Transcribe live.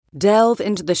Delve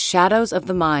into the shadows of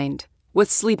the mind with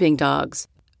Sleeping Dogs,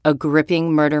 a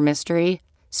gripping murder mystery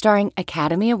starring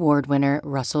Academy Award winner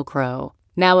Russell Crowe.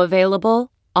 Now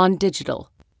available on digital.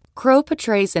 Crowe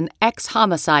portrays an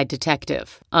ex-homicide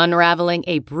detective unraveling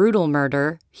a brutal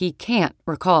murder he can't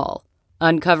recall.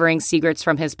 Uncovering secrets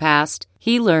from his past,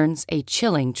 he learns a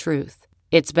chilling truth.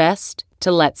 It's best to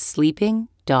let sleeping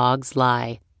dogs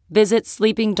lie. Visit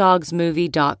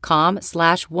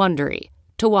sleepingdogsmovie.com/Wondery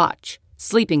to watch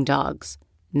Sleeping Dogs,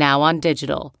 now on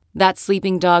digital. That's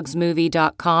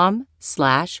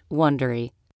sleepingdogsmovie.com/Wondery.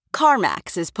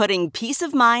 CarMax is putting peace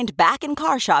of mind back in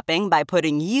car shopping by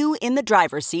putting you in the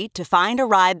driver's seat to find a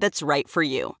ride that's right for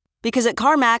you. Because at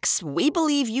CarMax, we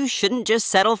believe you shouldn't just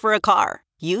settle for a car.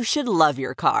 You should love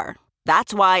your car.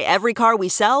 That's why every car we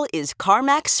sell is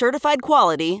CarMax certified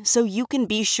quality, so you can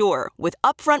be sure with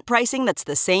upfront pricing that's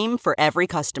the same for every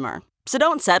customer. So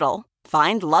don't settle.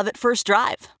 Find love at first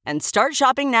drive and start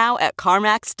shopping now at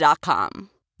CarMax.com.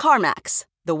 CarMax,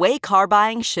 the way car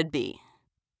buying should be.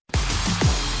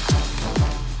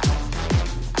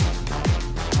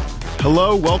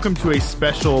 Hello, welcome to a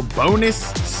special bonus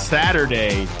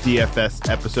Saturday DFS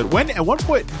episode. At what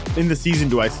point in the season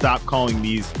do I stop calling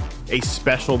these a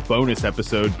special bonus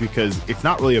episode? Because it's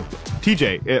not really a...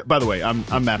 TJ, by the way, I'm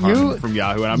Matt Harmon from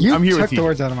Yahoo, and I'm here with TJ. You took the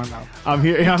words out of my mouth.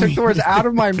 Took the words out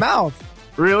of my mouth.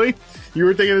 Really? You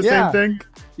were thinking the same thing?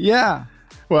 Yeah.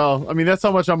 Well, I mean, that's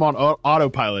how much I'm on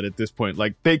autopilot at this point.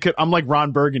 Like, I'm like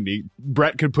Ron Burgundy.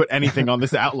 Brett could put anything on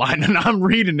this outline and I'm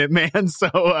reading it, man. So,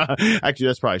 actually,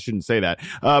 that's probably, I shouldn't say that.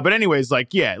 But anyways,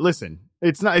 like, yeah, listen,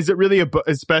 it's not, is it really a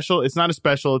special? It's not a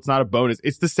special. It's not a bonus.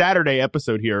 It's the Saturday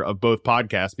episode here of both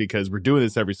podcasts because we're doing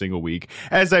this every single week.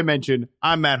 As I mentioned,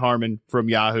 I'm Matt Harmon from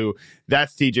Yahoo.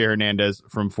 That's TJ Hernandez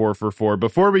from 4for4.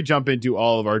 Before we jump into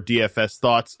all of our DFS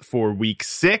thoughts for week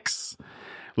 6,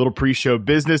 little pre-show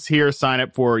business here. Sign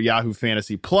up for Yahoo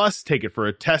Fantasy Plus. Take it for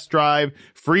a test drive.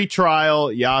 Free trial,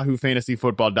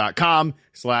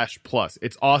 yahoofantasyfootball.com/plus.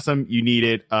 It's awesome. You need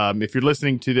it. If you're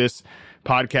listening to this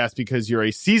podcast because you're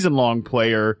a season-long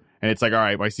player and it's like, all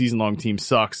right, my season-long team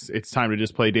sucks. It's time to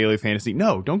just play daily fantasy.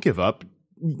 No, don't give up.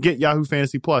 Get Yahoo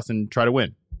Fantasy Plus and try to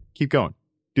win. Keep going.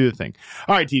 Do the thing.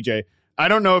 All right, TJ. I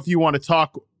don't know if you want to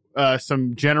talk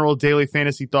some general daily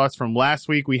fantasy thoughts from last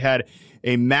week. We had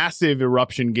a massive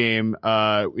eruption game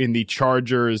in the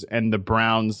Chargers and the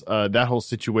Browns. That whole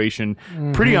situation,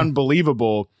 pretty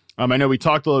unbelievable. I know we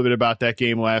talked a little bit about that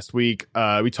game last week.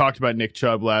 We talked about Nick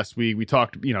Chubb last week. We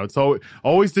talked, it's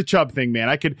always the Chubb thing, man.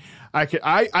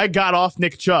 I got off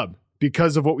Nick Chubb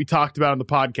because of what we talked about on the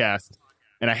podcast.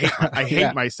 And I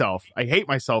hate myself. I hate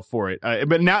myself for it.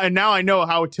 But now I know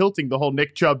how tilting the whole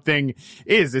Nick Chubb thing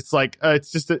is. It's like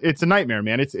it's a nightmare,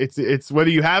 man. It's whether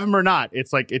you have him or not.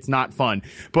 It's like it's not fun.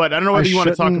 But I don't know whether you want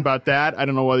to talk about that. I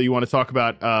don't know whether you want to talk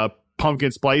about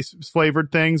pumpkin spice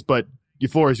flavored things. But the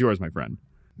floor is yours, my friend.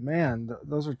 Man,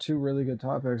 those are two really good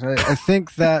topics. I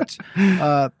think that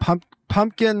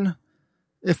pumpkin.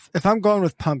 If I'm going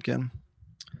with pumpkin,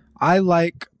 I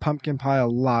like pumpkin pie a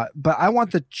lot, but I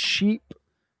want the cheap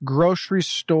grocery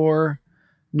store,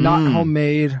 not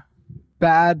homemade,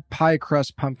 bad pie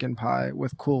crust pumpkin pie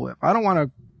with Cool Whip. I don't want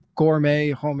a gourmet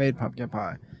homemade pumpkin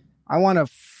pie. I want a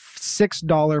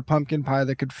 $6 pumpkin pie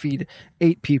that could feed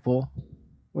 8 people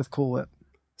with Cool Whip.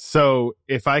 So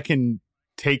if I can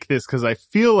take this, because I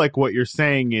feel like what you're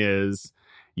saying is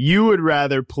you would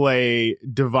rather play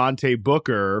Devontae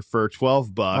Booker for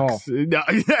 $12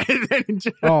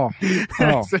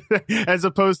 as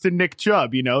opposed to Nick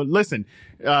Chubb. Listen,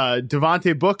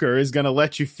 Devontae Booker is going to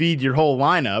let you feed your whole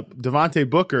lineup. Devontae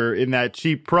Booker in that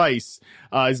cheap price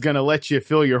is going to let you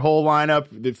fill your whole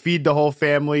lineup, feed the whole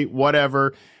family,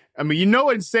 whatever. I mean,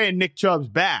 it's saying Nick Chubb's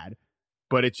bad,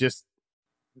 but it's just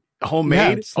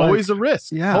homemade. It's always a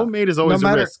risk. Yeah. Homemade is always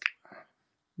a risk.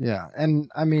 Yeah.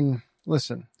 And I mean,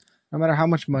 listen, no matter how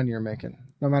much money you're making,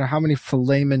 no matter how many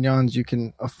filet mignons you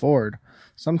can afford,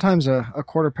 sometimes a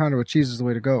quarter pounder with cheese is the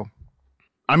way to go.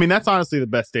 I mean, that's honestly the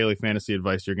best daily fantasy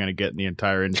advice you're going to get in the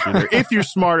entire industry there, if you're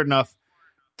smart enough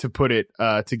to put it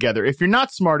together. If you're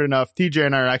not smart enough, TJ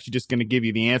and I are actually just going to give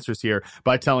you the answers here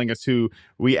by telling us who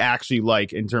we actually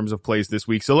like in terms of plays this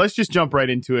week. So let's just jump right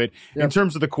into it. Yep. In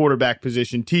terms of the quarterback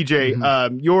position,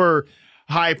 TJ, your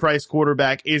high-priced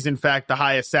quarterback is, in fact, the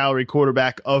highest salary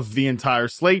quarterback of the entire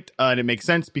slate, and it makes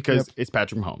sense because it's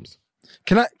Patrick Mahomes.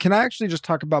 Can I actually just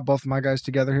talk about both of my guys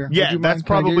together here? Yeah, that's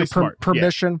probably smart.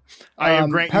 Permission. Yeah. I am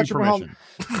granting you permission.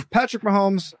 Patrick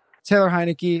Mahomes, Taylor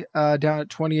Heineke down at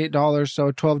 $28, so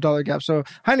a $12 gap. So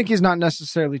Heineke's not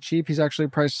necessarily cheap. He's actually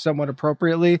priced somewhat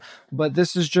appropriately, but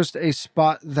this is just a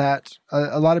spot that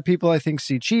a lot of people, I think,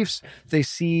 see Chiefs. They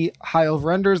see high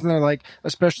over-unders, and they're like,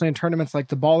 especially in tournaments like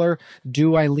the Baller,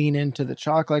 do I lean into the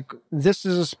chalk? Like, this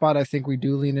is a spot I think we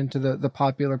do lean into the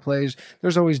popular plays.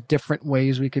 There's always different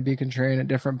ways we could be contrarian at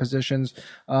different positions.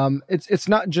 It's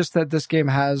not just that this game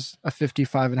has a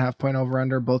 55.5 point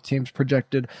over-under. Both teams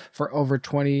projected for over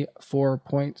 24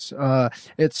 points.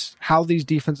 It's how these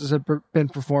defenses have been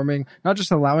performing, not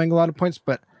just allowing a lot of points,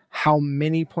 but how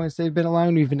many points they've been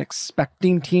allowing. We've been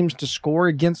expecting teams to score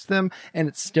against them, and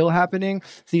it's still happening.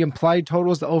 The implied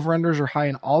totals, the over-unders are high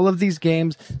in all of these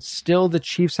games. Still, the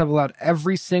Chiefs have allowed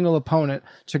every single opponent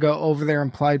to go over their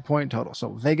implied point total. So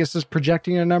Vegas is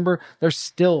projecting a number. They're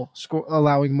still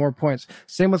allowing more points.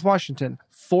 Same with Washington.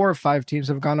 4 of 5 teams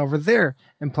have gone over their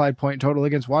implied point total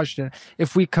against Washington.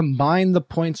 If we combine the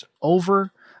points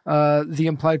over the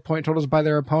implied point totals by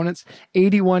their opponents,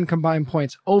 81 combined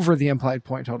points over the implied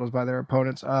point totals by their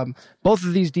opponents. Both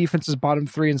of these defenses bottom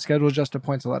 3 in schedule adjusted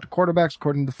points allowed to quarterbacks,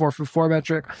 according to the 4for4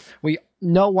 metric. We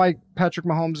know why Patrick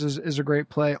Mahomes is a great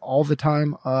play all the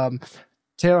time.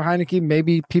 Taylor Heineke,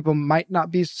 maybe people might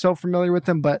not be so familiar with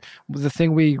him, but the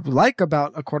thing we like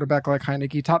about a quarterback like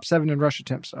Heineke, top 7 in rush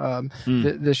attempts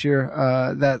this year,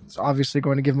 that's obviously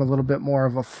going to give him a little bit more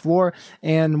of a floor.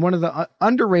 And one of the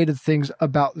underrated things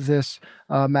about this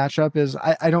matchup is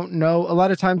I don't know, a lot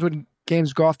of times when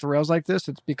games go off the rails like this,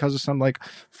 it's because of some like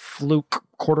fluke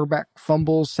quarterback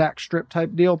fumble, sack strip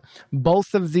type deal.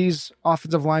 Both of these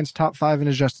offensive lines top 5 in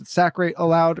adjusted sack rate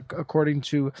allowed, according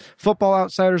to Football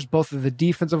Outsiders. Both of the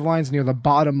defensive lines near the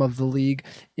bottom of the league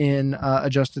in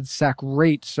adjusted sack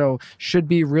rate. So should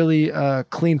be really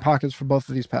clean pockets for both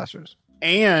of these passers.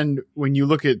 And when you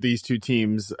look at these two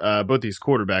teams, both these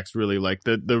quarterbacks, really, like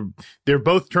they're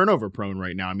both turnover prone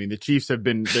right now. I mean, the Chiefs have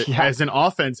been, as an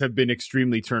offense, have been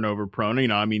extremely turnover prone. You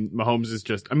know, I mean, Mahomes is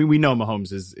just, I mean, we know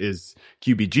Mahomes is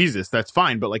QB Jesus. That's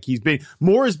fine. But like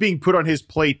more is being put on his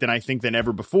plate than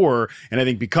ever before. And I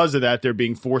think because of that, they're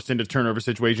being forced into turnover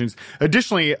situations.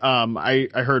 Additionally, I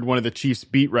heard one of the Chiefs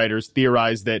beat writers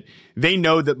theorize that they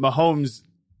know that Mahomes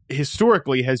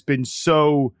historically has been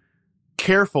so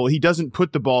careful. He doesn't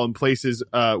put the ball in places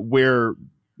where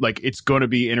like it's going to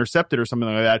be intercepted or something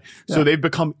like that. Yeah. So they've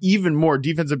become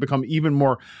defense have become even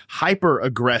more hyper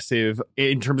aggressive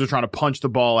in terms of trying to punch the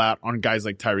ball out on guys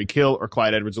like Tyreek Hill or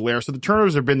Clyde Edwards-Helaire. So the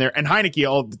turnovers have been there, and Heineke,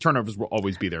 all the turnovers will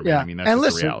always be there. Yeah. I mean, that's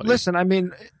just the reality. Listen, I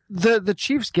mean, the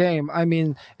Chiefs game, I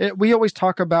mean, we always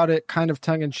talk about it kind of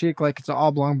tongue in cheek, like it's an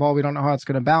oblong ball. We don't know how it's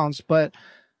going to bounce, but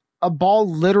a ball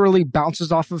literally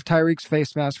bounces off of Tyreek's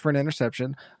face mask for an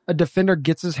interception. A defender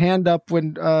gets his hand up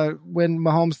when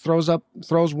Mahomes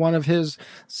throws one of his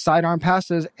sidearm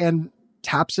passes and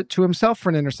taps it to himself for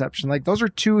an interception. Like, those are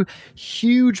two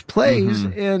huge plays.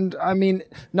 Mm-hmm. And I mean,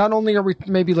 not only are we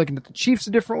maybe looking at the Chiefs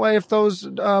a different way if those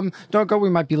don't go,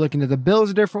 we might be looking at the Bills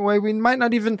a different way. We might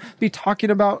not even be talking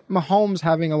about Mahomes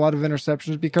having a lot of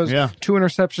interceptions, because 2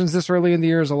 interceptions this early in the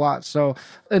year is a lot. So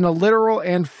in a literal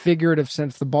and figurative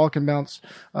sense, the ball can bounce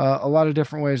a lot of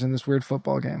different ways in this weird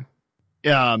football game.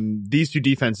 These two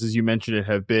defenses, you mentioned it,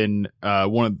 have been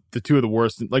two of the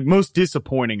worst, like most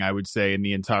disappointing, I would say, in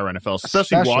the entire NFL,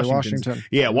 especially Washington.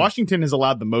 Yeah, Washington has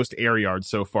allowed the most air yards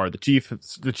so far. The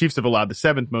Chiefs have allowed the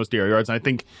 7th most air yards, and I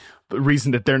think the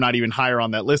reason that they're not even higher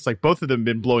on that list, like both of them have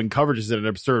been blowing coverages at an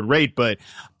absurd rate, but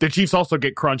the Chiefs also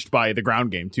get crunched by the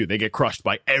ground game too. They get crushed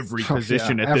by every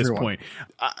position at everyone. This point.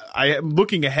 I am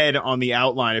looking ahead on the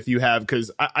outline if you have, because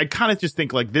I kind of just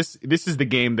think like this is the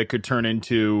game that could turn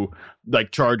into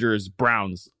like Chargers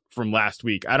Browns from last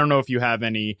week. I don't know if you have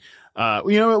any.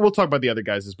 We'll talk about the other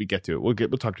guys as we get to it.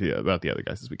 We'll talk to you about the other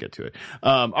guys as we get to it.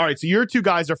 All right. So your two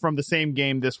guys are from the same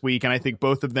game this week, and I think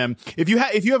both of them. If you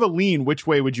have a lean, which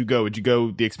way would you go? Would you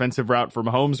go the expensive route for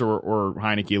Mahomes or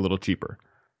Heineke a little cheaper?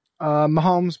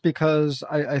 Mahomes, because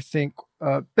I think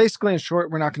basically in short,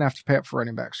 we're not going to have to pay up for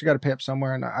running backs. You got to pay up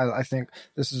somewhere, and I think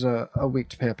this is a week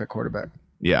to pay up at quarterback.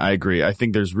 Yeah, I agree. I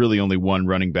think there's really only one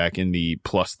running back in the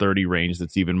plus 30 range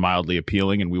that's even mildly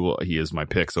appealing, and he is my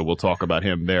pick, so we'll talk about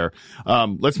him there.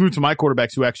 Let's move to my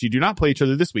quarterbacks who actually do not play each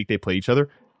other this week. They play each other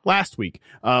last week.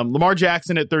 Lamar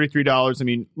Jackson at $33. I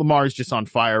mean, Lamar is just on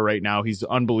fire right now. He's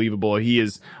unbelievable. He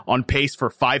is on pace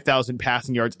for 5,000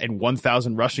 passing yards and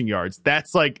 1,000 rushing yards.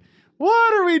 That's like,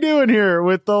 what are we doing here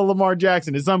with the Lamar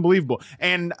Jackson? It's unbelievable.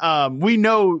 And we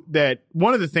know that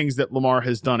one of the things that Lamar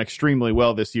has done extremely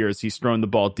well this year is he's thrown the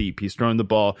ball deep. He's thrown the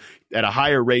ball at a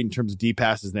higher rate in terms of deep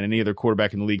passes than any other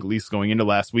quarterback in the league, at least going into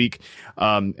last week.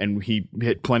 And he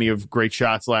hit plenty of great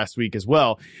shots last week as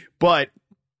well. But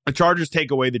The Chargers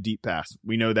take away the deep pass.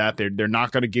 We know that. They're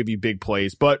not going to give you big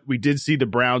plays, but we did see the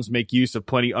Browns make use of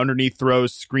plenty underneath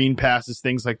throws, screen passes,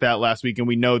 things like that last week, and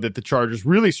we know that the Chargers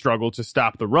really struggle to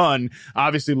stop the run.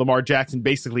 Obviously, Lamar Jackson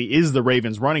basically is the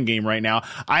Ravens running game right now.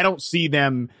 I don't see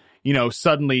them,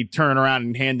 suddenly turn around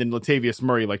and hand in Latavius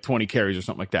Murray like 20 carries or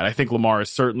something like that. I think Lamar is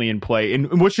certainly in play,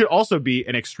 and what should also be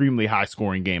an extremely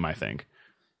high-scoring game, I think.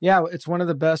 Yeah, it's one of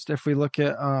the best. If we look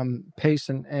at pace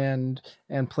and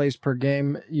plays per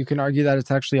game, you can argue that it's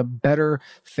actually a better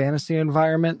fantasy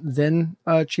environment than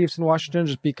Chiefs and Washington,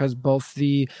 just because both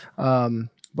the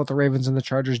Ravens and the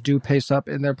Chargers do pace up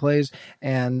in their plays,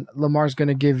 and Lamar's going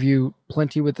to give you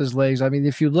plenty with his legs. I mean,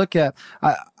 if you look at,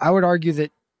 I would argue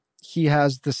that he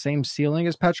has the same ceiling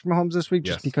as Patrick Mahomes this week,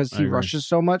 just because he rushes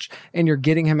so much, and you're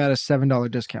getting him at a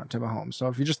 $7 discount to Mahomes. So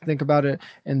if you just think about it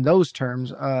in those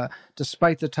terms,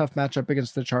 despite the tough matchup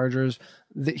against the Chargers,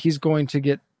 he's going to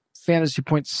get fantasy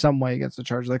points some way against the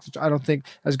Chargers. Like, I don't think,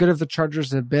 as good as the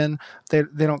Chargers have been, they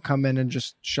don't come in and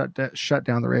just shut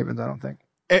down the Ravens, I don't think.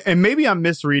 And maybe I'm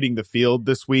misreading the field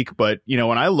this week, but,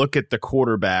 when I look at the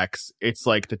quarterbacks, it's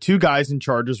like the two guys in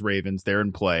Chargers, Ravens, they're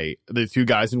in play. The two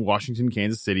guys in Washington,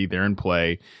 Kansas City, they're in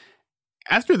play.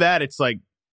 After that, it's like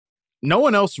no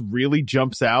one else really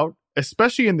jumps out,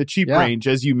 especially in the cheap range.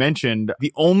 As you mentioned,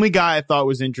 the only guy I thought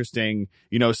was interesting,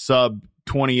 sub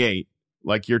 28,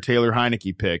 like your Taylor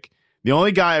Heineke pick. The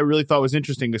only guy I really thought was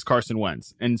interesting is Carson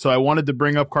Wentz. And so I wanted to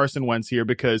bring up Carson Wentz here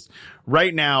because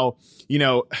right now,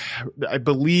 I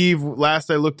believe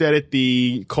last I looked at it,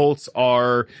 the Colts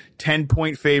are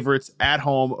 10-point favorites at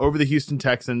home over the Houston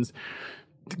Texans.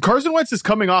 Carson Wentz is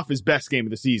coming off his best game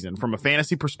of the season from a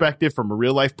fantasy perspective, from a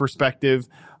real life perspective.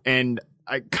 And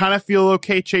I kind of feel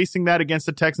okay chasing that against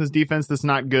the Texans defense that's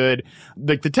not good.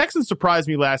 Like, the Texans surprised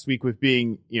me last week with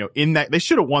being, in that they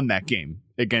should have won that game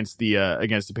against the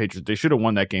Patriots. They should have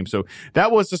won that game. So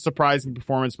that was a surprising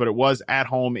performance, but it was at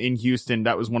home in Houston.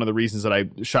 That was one of the reasons that I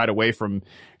shied away from.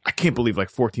 I can't believe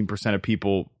like 14% of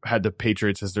people had the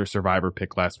Patriots as their survivor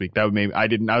pick last week. That would maybe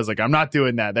I was like, I'm not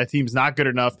doing that. That team's not good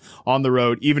enough on the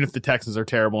road, even if the Texans are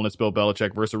terrible and it's Bill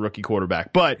Belichick versus a rookie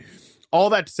quarterback. But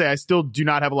all that to say, I still do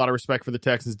not have a lot of respect for the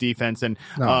Texans defense. And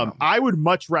I would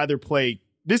much rather play.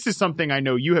 This is something I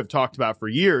know you have talked about for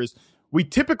years. We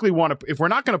typically want to, if we're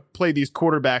not going to play these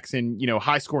quarterbacks in,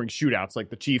 high scoring shootouts like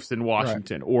the Chiefs in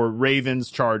Washington or Ravens,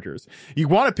 Chargers, you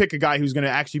want to pick a guy who's going to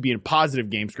actually be in positive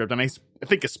game script. And I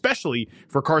think especially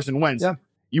for Carson Wentz,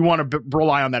 you want to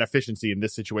rely on that efficiency in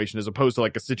this situation as opposed to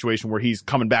like a situation where he's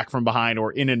coming back from behind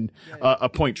or in a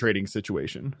point trading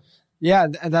situation. Yeah,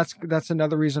 and that's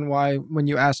another reason why when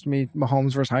you asked me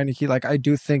Mahomes versus Heineke, like, I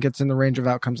do think it's in the range of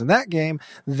outcomes in that game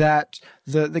that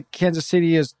the Kansas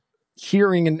City is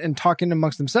hearing and talking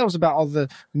amongst themselves about all the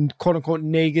quote unquote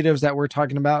negatives that we're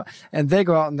talking about. And they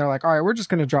go out and they're like, all right, we're just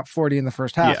going to drop 40 in the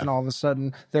first half. And all of a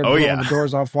sudden they're blowing the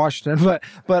doors off Washington.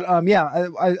 But I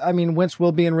mean, Wentz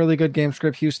will be in really good game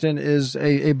script. Houston is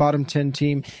a bottom 10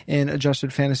 team in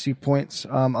adjusted fantasy points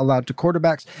allowed to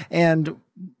quarterbacks. And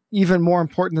even more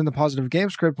important than the positive game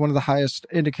script, one of the highest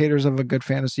indicators of a good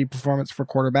fantasy performance for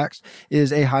quarterbacks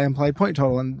is a high implied point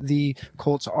total. And the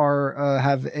Colts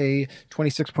have a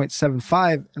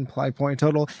 26.75 implied point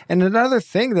total. And another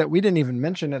thing that we didn't even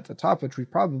mention at the top, which we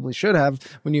probably should have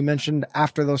when you mentioned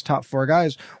after those top four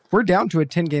guys, we're down to a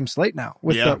 10-game slate now.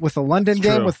 With the London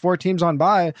game, with 4 teams on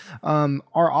bye,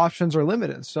 our options are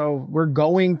limited. So we're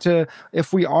going to,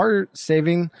 if we are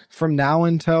saving from now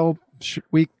until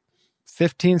week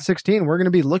 15, 16, we're going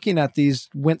to be looking at these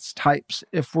Wentz types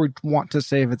if we want to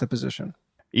save at the position.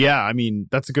 Yeah, I mean,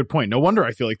 that's a good point. No wonder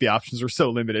I feel like the options are so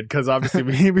limited because obviously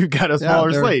we've got a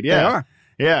smaller slate.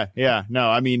 Yeah. No,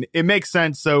 I mean, it makes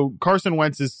sense. So Carson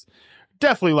Wentz is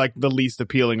definitely like the least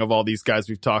appealing of all these guys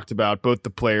we've talked about. Both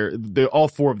all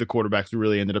 4 of the quarterbacks we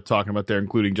really ended up talking about there,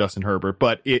 including Justin Herbert.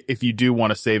 But if you do want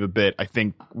to save a bit, I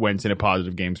think Wentz in a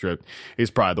positive game script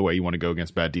is probably the way you want to go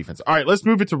against bad defense. All right, let's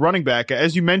move it to running back.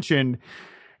 As you mentioned,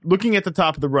 looking at the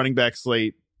top of the running back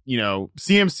slate,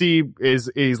 CMC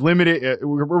is limited.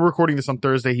 We're recording this on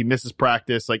Thursday. He misses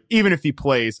practice. Like, even if he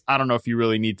plays, I don't know if you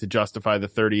really need to justify the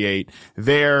 38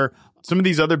 there. Some of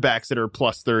these other backs that are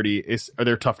plus 30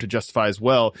 they're tough to justify as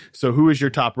well. So who is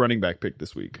your top running back pick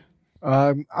this week?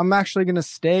 I'm actually going to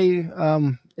stay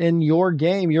in your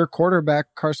game, your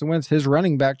quarterback, Carson Wentz, his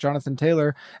running back, Jonathan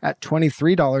Taylor, at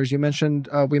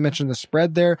 $23. We mentioned the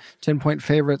spread there, 10-point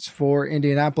favorites for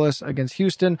Indianapolis against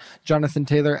Houston. Jonathan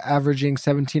Taylor averaging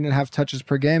 17.5 touches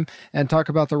per game. And talk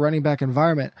about the running back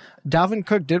environment. Dalvin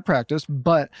Cook did practice,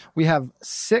 but we have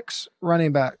 6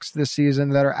 running backs this season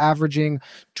that are averaging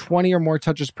 20 or more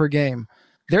touches per game.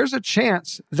 There's a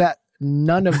chance that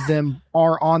none of them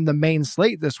are on the main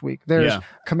slate this week. There's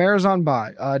Kamara's on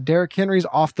bye. Derrick Henry's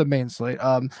off the main slate.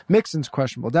 Mixon's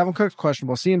questionable. Dalvin Cook's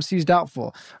questionable. CMC's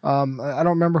doubtful. I don't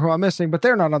remember who I'm missing, but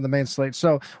they're not on the main slate.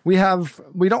 So we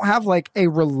don't have like a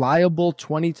reliable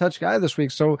 20 touch guy this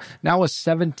week. So now a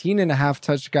 17.5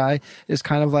 touch guy is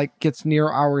kind of like gets near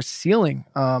our ceiling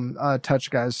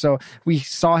touch guys. So we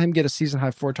saw him get a season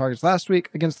high 4 targets last week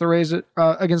against the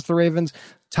Ravens.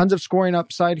 Tons of scoring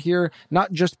upside here,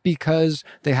 not just because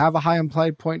they have a high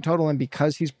implied point total and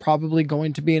because he's probably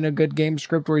going to be in a good game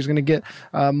script where he's going to get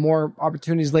more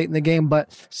opportunities late in the game, but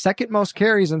second most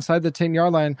carries inside the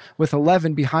 10-yard line with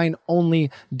 11 behind only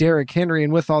Derrick Henry.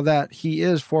 And with all that, he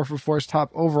is 4 for 4's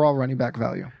top overall running back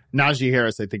value. Najee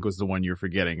Harris, I think, was the one you're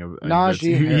forgetting.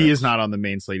 Najee Harris. He is not on the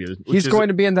main slate either. He's going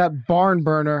to be in that barn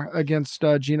burner against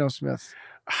Geno Smith.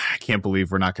 I can't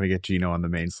believe we're not going to get Geno on the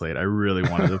main slate. I really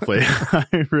wanted to play. I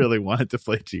really wanted to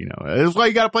play Geno. That's why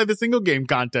you got to play the single game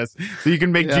contest so you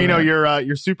can make Geno your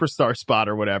superstar spot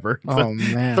or whatever. Oh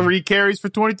man! 3 carries for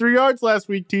 23 yards last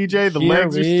week. TJ, the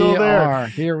legs are still there.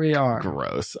 Here we are.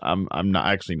 Gross. I'm not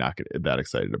that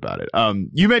excited about it.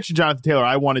 You mentioned Jonathan Taylor.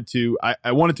 I wanted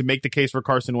to make the case for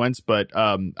Carson Wentz, but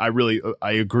I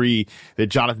agree that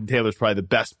Jonathan Taylor is probably the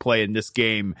best play in this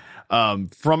game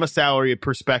from a salary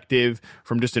perspective.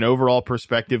 From just an overall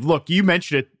perspective. Look, you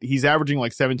mentioned it. He's averaging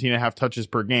like 17.5 touches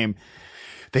per game.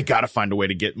 They got to find a way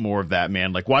to get more of that,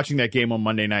 man. Like watching that game on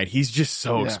Monday night, he's just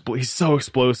he's so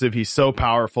explosive. He's so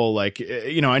powerful. Like,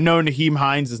 I know Naheem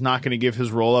Hines is not going to give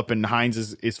his roll up and Hines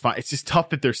is fine. It's just tough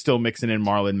that they're still mixing in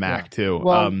Marlon Mack too.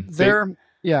 Well, they're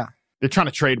trying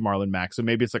to trade Marlon Mack. So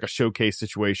maybe it's like a showcase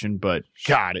situation, but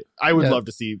God, I would love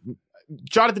to see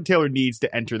Jonathan Taylor needs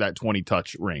to enter that 20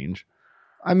 touch range.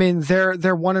 I mean, they're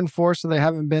 1-4, so they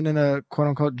haven't been in a quote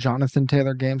unquote Jonathan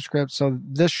Taylor game script. So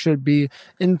this should be,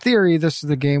 in theory, this is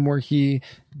the game where he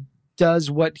does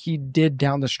what he did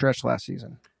down the stretch last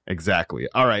season. Exactly.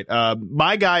 All right.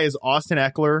 My guy is Austin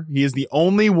Eckler. He is the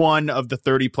only one of the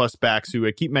 30 plus backs who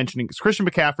I keep mentioning. Christian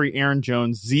McCaffrey, Aaron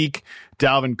Jones, Zeke,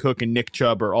 Dalvin Cook, and Nick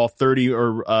Chubb are all 30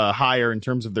 or higher in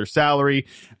terms of their salary.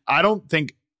 I don't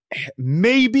think.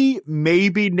 Maybe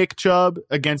Nick Chubb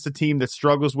against a team that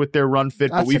struggles with their run fit,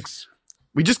 but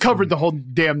we just covered the whole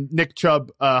damn Nick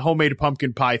Chubb homemade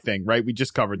pumpkin pie thing, right? We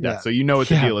just covered that, so you know what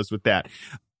the deal is with that.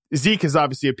 Zeke is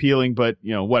obviously appealing, but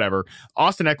whatever.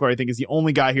 Austin Eckler, I think, is the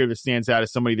only guy here that stands out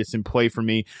as somebody that's in play for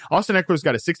me. Austin Eckler's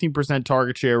got a 16%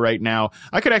 target share right now.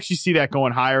 I could actually see that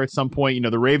going higher at some point.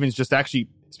 The Ravens just actually.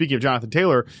 Speaking of Jonathan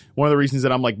Taylor, one of the reasons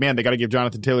that I'm like, man, they got to give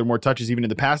Jonathan Taylor more touches even in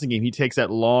the passing game. He takes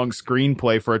that long screen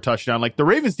play for a touchdown. Like the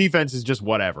Ravens defense is just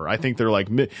whatever. I think they're like,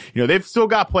 they've still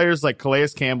got players like Calais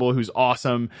Campbell, who's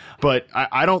awesome, but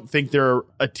I don't think they're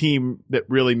a team that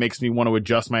really makes me want to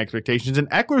adjust my expectations. And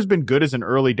Eckler's been good as an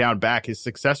early down back. His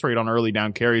success rate on early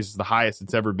down carries is the highest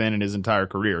it's ever been in his entire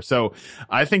career. So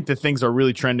I think that things are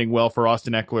really trending well for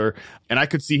Austin Eckler, and I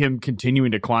could see him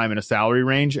continuing to climb in a salary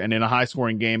range and in a high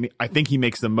scoring game. I think he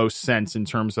makes the most sense in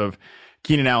terms of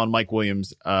Keenan Allen, Mike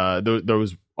Williams,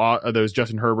 those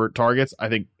Justin Herbert targets. I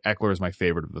think Eckler is my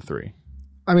favorite of the 3.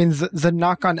 I mean, the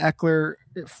knock on Eckler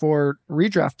for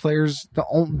redraft players,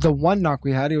 the one knock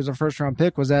we had, he was a first round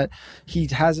pick, was that he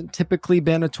hasn't typically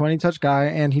been a 20 touch guy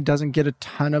and he doesn't get a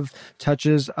ton of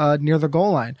touches near the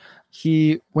goal line.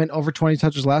 He went over 20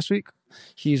 touches last week.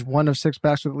 He's one of 6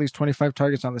 backs with at least 25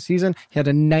 targets on the season. He had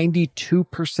a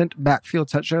 92% backfield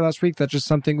touch share last week. That's just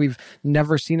something we've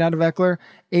never seen out of Eckler.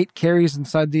 8 carries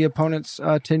inside the opponent's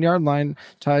 10-yard line,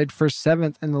 tied for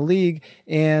 7th in the league.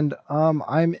 And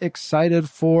I'm excited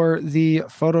for the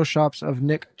photoshops of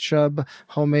Nick Chubb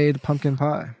homemade pumpkin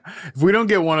pie. If we don't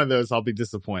get one of those, I'll be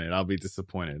disappointed.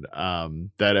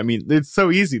 It's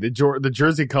so easy. The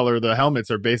jersey color, the helmets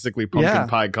are basically pumpkin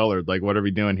pie colored. Like, what are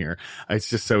we doing here? It's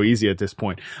just so easy at this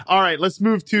point. All right, let's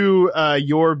move to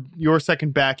your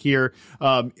second back here.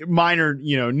 Minor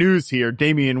news here.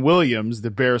 Damian Williams,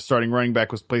 the Bears starting running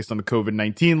back, was placed on the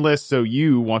COVID-19 list. So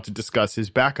you want to discuss his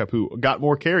backup, who got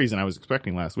more carries than I was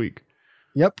expecting last week.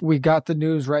 Yep, we got the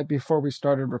news right before we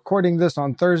started recording this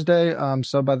on Thursday.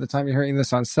 So by the time you're hearing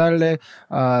this on Saturday,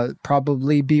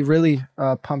 probably be really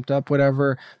pumped up,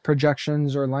 whatever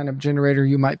projections or lineup generator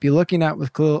you might be looking at,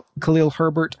 with Khalil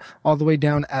Herbert all the way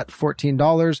down at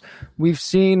 $14. We've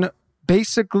seen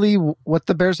basically what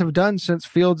the Bears have done since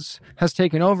Fields has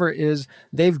taken over is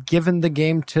they've given the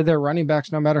game to their running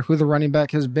backs, no matter who the running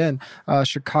back has been.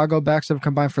 Chicago backs have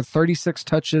combined for 36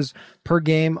 touches per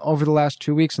game over the last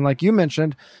 2 weeks. And like you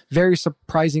mentioned, very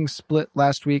surprising split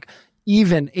last week.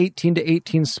 even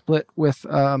 18-18 split with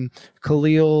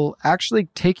Khalil actually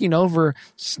taking over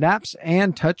snaps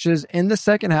and touches in the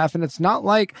second half. And it's not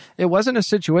like it wasn't a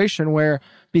situation where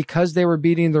because they were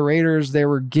beating the Raiders, they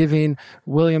were giving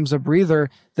Williams a breather.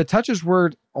 The touches it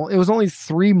was only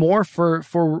 3 more for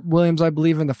Williams, I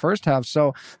believe, in the first half.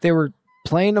 So they were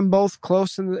playing them both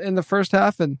close in the first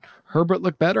half, and Herbert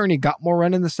looked better, and he got more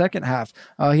run in the second half.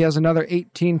 He has another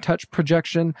 18 touch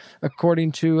projection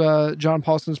according to John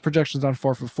Paulson's projections on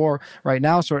 4for4 right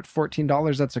now. So at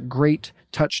 $14, that's a great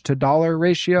touch to dollar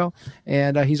ratio,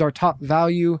 and he's our top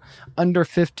value under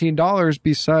 $15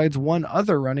 besides one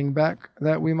other running back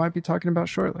that we might be talking about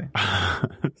shortly.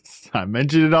 I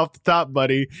mentioned it off the top,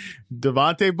 buddy.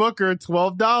 Devontae Booker,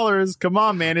 $12. Come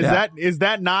on, man. Is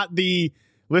that not the...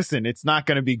 Listen, it's not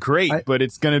going to be great, but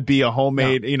it's going to be a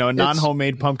homemade,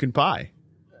 non-homemade pumpkin pie.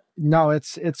 No,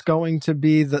 it's going to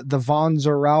be the Vons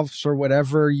or Ralph's or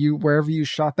wherever you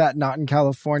shop at, not in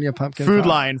California, pumpkin Food pie.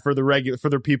 Lion for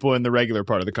the people in the regular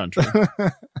part of the country.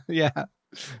 Yeah,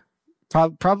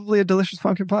 probably a delicious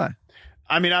pumpkin pie.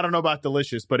 I mean, I don't know about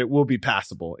delicious, but it will be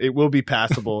passable. You look at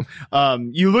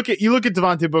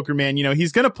Devontae Booker, man,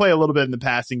 he's going to play a little bit in the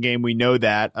passing game. We know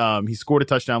that. He scored a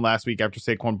touchdown last week after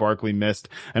Saquon Barkley missed.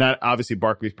 And obviously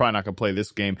Barkley's probably not going to play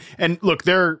this game. And look,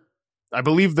 I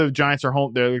believe the Giants are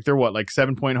home. They're what, like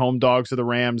 7-point home dogs to the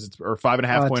Rams, or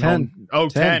 5.5 point 10. home. Oh,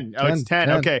 10. Oh, it's 10.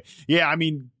 Okay. Yeah. I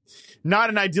mean,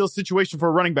 not an ideal situation for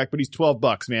a running back, but he's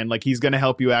 $12, man. Like, he's going to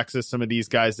help you access some of these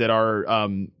guys that are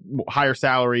higher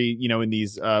salary, in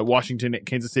these Washington,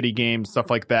 Kansas City games, stuff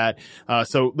like that.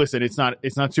 So listen, it's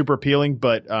not super appealing,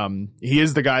 but he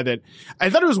is the guy that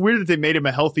I thought it was weird that they made him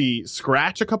a healthy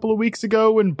scratch a couple of weeks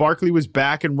ago when Barkley was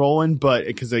back and rolling, but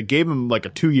because they gave him like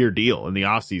a 2-year deal in the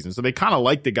offseason. So they kind of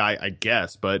like the guy, I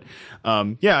guess. But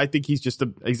I think he's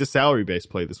a salary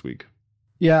based play this week.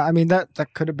 Yeah, I mean, that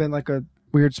could have been like a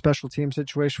weird special team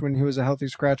situation when he was a healthy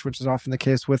scratch, which is often the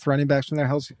case with running backs when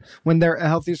they're a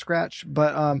healthy scratch.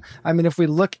 But I mean, if we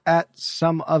look at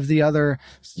some of the other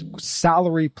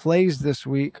salary plays this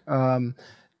week,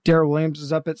 Darrell Williams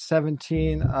is up at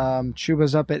 17,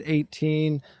 Chuba's up at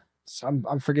 18.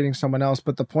 I'm forgetting someone else,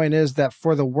 but the point is that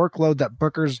for the workload that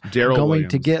Booker's going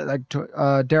to get, like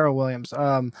Darrell Williams,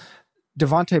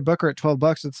 Devontae Booker at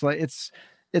 $12, it's like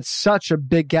it's such a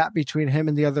big gap between him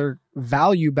and the other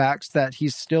value backs that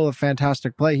he's still a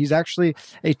fantastic play. He's actually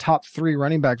a top 3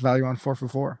 running back value on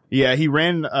 4for4. Yeah, he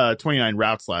ran 29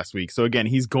 routes last week. So again,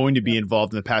 he's going to be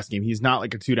involved in the pass game. He's not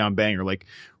like a 2-down banger. Like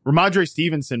Ramondre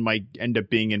Stevenson might end up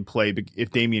being in play if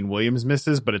Damian Williams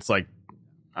misses, but it's like,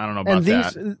 I don't know about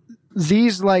that.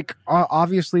 These, like,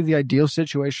 obviously the ideal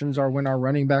situations are when our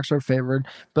running backs are favored,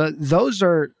 but those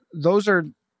are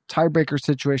tiebreaker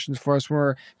situations for us when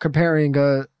we're comparing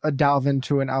a Dalvin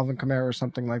to an Alvin Kamara or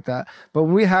something like that. But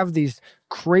when we have these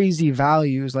crazy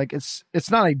values, like it's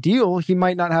not ideal. He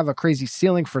might not have a crazy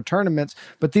ceiling for tournaments,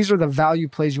 but these are the value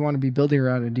plays you want to be building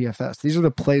around in DFS. These are the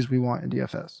plays we want in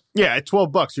DFS. Yeah, at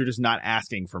 $12, you're just not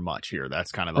asking for much here.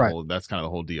 That's kind of the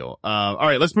whole deal. All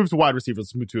right, let's move to wide receiver.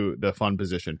 Let's move to the fun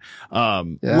position.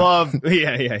 Love,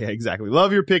 exactly.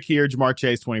 Love your pick here, Ja'Marr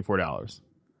Chase, $24.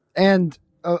 And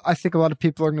I think a lot of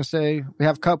people are going to say, we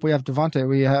have Kupp, we have Devontae,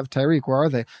 we have Tyreek. Where are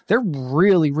they? They're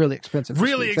really, really expensive.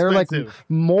 They're like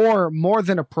more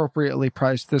than appropriately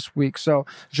priced this week. So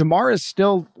Ja'Marr is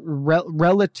still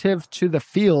relative to the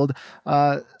field,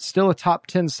 still a top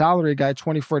 10 salary guy,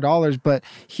 $24. But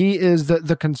he is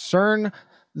the concern.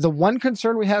 The one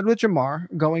concern we had with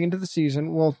Ja'Marr going into the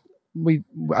season,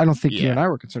 I don't think you and I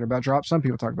were concerned about drops. Some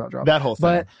people talk about drops. That whole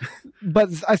thing. But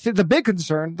I think the big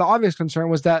concern, the obvious concern,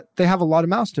 was that they have a lot of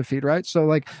mouths to feed, right? So,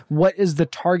 like, what is the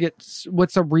target?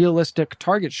 What's a realistic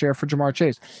target share for Ja'Marr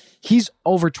Chase? He's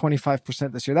over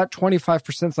 25% this year. That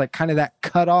 25% is like kind of that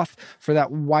cutoff for that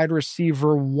wide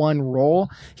receiver 1 role.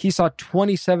 He saw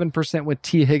 27% with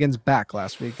T. Higgins back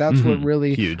last week. That's what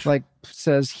really huge. Like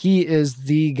says he is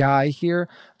the guy here.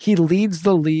 He leads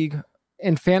the league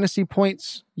in fantasy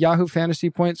points, Yahoo fantasy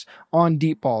points on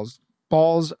deep balls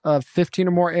of 15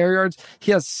 or more air yards.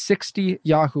 He has 60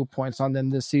 Yahoo points on them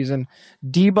this season.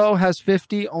 Debo has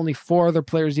 50. Only 4 other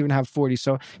players even have 40.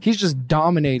 So he's just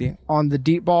dominating on the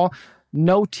deep ball.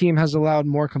 No team has allowed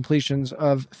more completions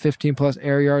of 15 plus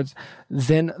air yards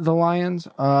than the Lions.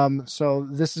 So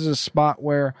this is a spot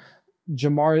where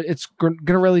Ja'Marr, it's going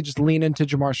to really just lean into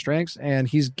Ja'Marr's strengths, and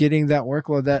he's getting that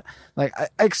workload that, like, I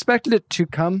expected it to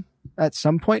come at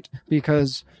some point,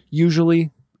 because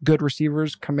usually good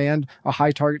receivers command a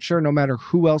high target share no matter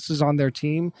who else is on their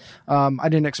team. I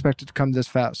didn't expect it to come this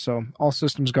fast. So all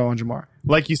systems go on Ja'Marr.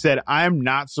 Like you said, I am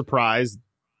not surprised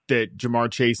that Ja'Marr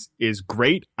Chase is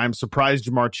great. I'm surprised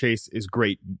Ja'Marr Chase is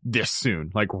great this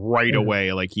soon, like right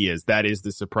away, like he is. That is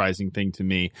the surprising thing to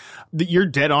me. You're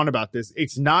dead on about this.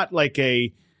 It's not like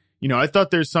a, I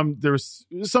thought there was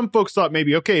some folks thought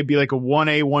maybe, okay, it'd be like a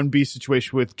 1A, 1B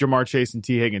situation with Ja'Marr Chase and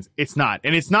T. Higgins. It's not.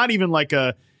 And it's not even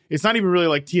really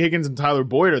like T. Higgins and Tyler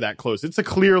Boyd are that close. It's a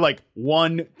clear like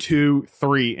 1, 2,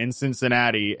 3 in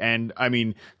Cincinnati. And I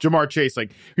mean, Ja'Marr Chase,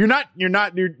 like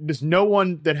there's no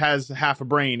one that has half a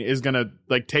brain is going to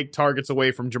like take targets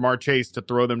away from Ja'Marr Chase to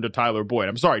throw them to Tyler Boyd.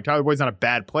 I'm sorry, Tyler Boyd's not a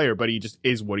bad player, but he just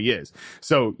is what he is.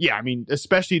 So yeah, I mean,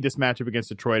 especially this matchup against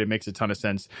Detroit, it makes a ton of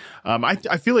sense.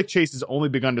 I feel like Chase has only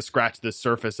begun to scratch the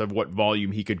surface of what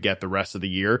volume he could get the rest of the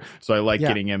year. So I like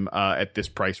getting him at this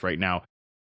price right now.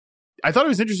 I thought it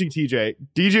was interesting, TJ.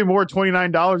 DJ Moore,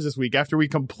 $29 this week after we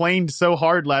complained so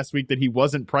hard last week that he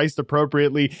wasn't priced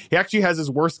appropriately. He actually has his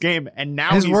worst game, and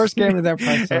now his worst game of that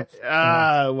price.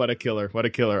 What a killer. What a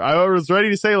killer. I was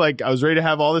ready to say, like, I was ready to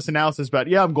have all this analysis about,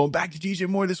 I'm going back to DJ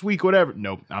Moore this week, whatever.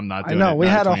 Nope, I'm not doing it. I know. We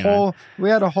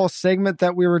had a whole segment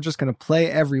that we were just going to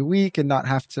play every week and not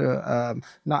have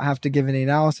to give any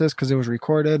analysis because it was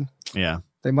recorded. Yeah.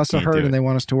 They must have heard and they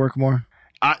want us to work more.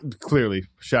 Clearly,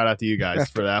 shout out to you guys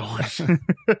for that one.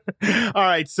 All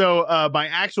right, so my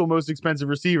actual most expensive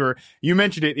receiver, you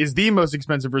mentioned it, is the most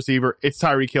expensive receiver. It's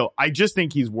Tyreek Hill. I just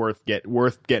think he's worth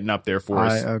getting up there for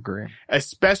us. I agree.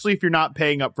 Especially if you're not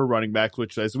paying up for running backs,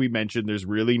 which, as we mentioned, there's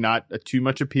really not too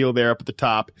much appeal there up at the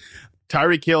top.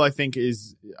 Tyreek Hill, I think,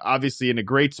 is obviously in a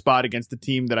great spot against the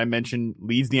team that I mentioned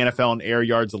leads the NFL in air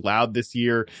yards allowed this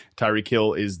year. Tyreek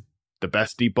Hill is the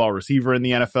best deep ball receiver in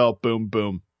the NFL. Boom,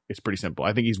 boom. It's pretty simple.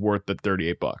 I think he's worth the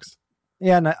 $38.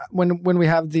 Yeah, and when we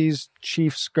have these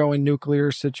Chiefs going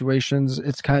nuclear situations,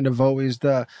 it's kind of always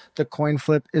the coin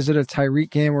flip. Is it a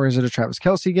Tyreek game or is it a Travis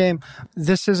Kelce game?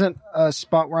 This isn't a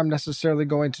spot where I'm necessarily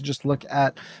going to just look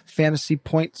at fantasy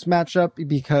points matchup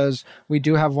because we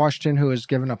do have Washington, who has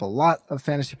given up a lot of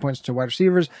fantasy points to wide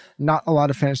receivers, not a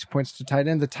lot of fantasy points to tight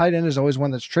end. The tight end is always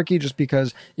one that's tricky just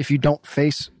because if you don't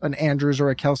face an Andrews or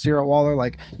a Kelce or a Waller,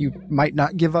 like you might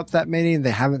not give up that many, and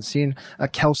they haven't seen a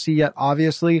Kelce yet,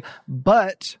 obviously.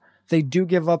 But they do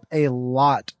give up a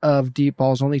lot of deep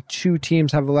balls. Only 2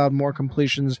 teams have allowed more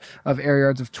completions of air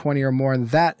yards of 20 or more. And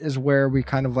that is where we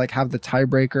kind of like have the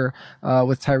tiebreaker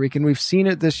with Tyreek. And we've seen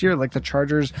it this year. Like the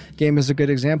Chargers game is a good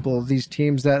example of these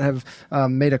teams that have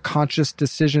made a conscious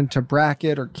decision to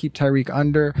bracket or keep Tyreek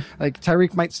under. Like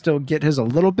Tyreek might still get his a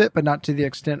little bit, but not to the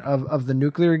extent of the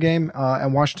nuclear game.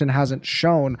 And Washington hasn't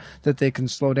shown that they can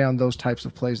slow down those types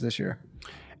of plays this year.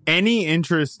 Any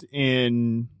interest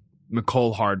in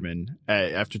Mecole Hardman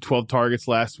after 12 targets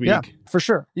last week? Yeah, for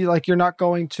sure. You're not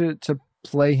going to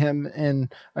play him in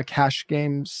a cash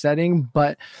game setting,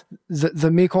 but the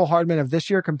Mecole Hardman of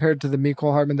this year compared to the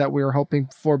Mecole Hardman that we were hoping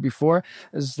for before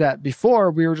is that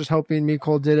before we were just hoping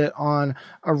Mecole did it on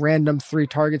a random 3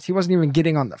 targets. He wasn't even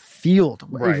getting on the field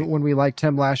even when we liked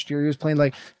him last year. He was playing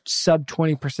like sub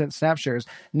 20% snap shares.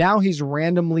 Now he's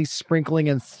randomly sprinkling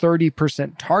in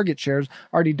 30% target shares.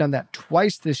 Already done that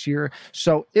twice this year.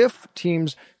 So if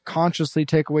teams consciously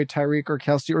take away Tyreek or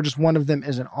Kelce, or just one of them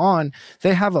isn't on,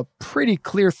 they have a pretty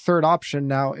clear third option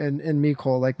now in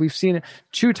Mecole. Like we've seen it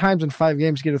 2 times in 5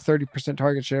 games get a 30%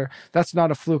 target share. That's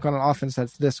not a fluke on an offense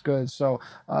that's this good. So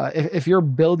if you're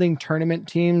building tournament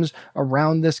teams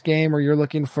around this game, or you're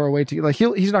looking for a way to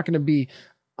he's not going to be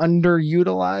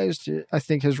underutilized. I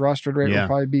think his rostered rate will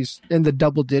probably be in the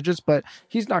double digits, but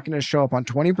he's not going to show up on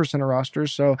 20% of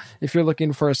rosters. So if you're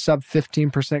looking for a sub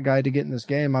 15% guy to get in this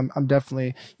game, I'm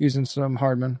definitely using some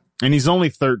Hardman. And he's only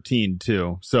 13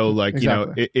 too. So like,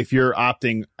 exactly. If you're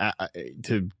opting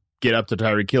to get up to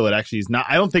Tyreek Hill, it actually is not.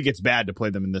 I don't think it's bad to play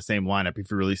them in the same lineup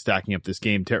if you're really stacking up this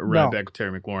game. Right back with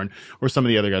Terry McLaurin or some of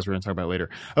the other guys we're going to talk about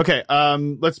later. Okay,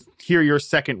 let's hear your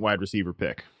second wide receiver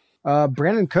pick.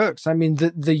 Brandon Cooks. I mean,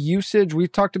 the usage,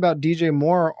 we've talked about DJ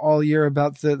Moore all year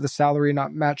about the salary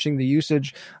not matching the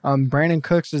usage. Brandon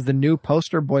Cooks is the new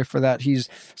poster boy for that. He's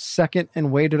second in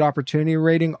weighted opportunity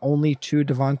rating, only to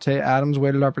Devontae Adams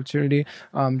weighted opportunity.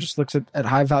 Just looks at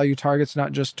high value targets,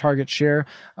 not just target share.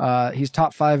 He's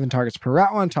top 5 in targets per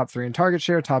route run, top 3 in target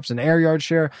share, tops in air yard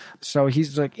share. So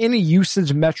he's like any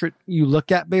usage metric you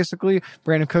look at, basically,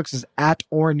 Brandon Cooks is at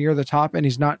or near the top, and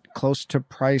he's not close to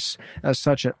price as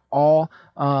such at all.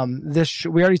 We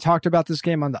already talked about this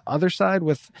game on the other side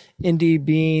with Indy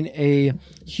being a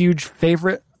huge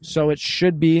favorite So it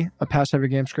should be a pass-heavy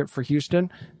game script for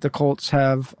Houston. The Colts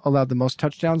have allowed the most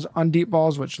touchdowns on deep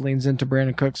balls, which leans into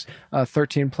Brandon Cooks'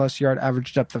 13-plus yard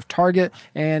average depth of target.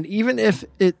 And even if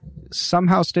it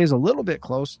somehow stays a little bit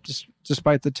close,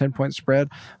 despite the 10-point spread,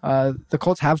 the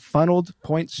Colts have funneled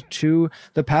points to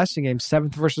the passing game,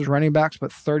 7th versus running backs,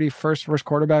 but 31st versus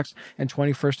quarterbacks and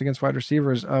 21st against wide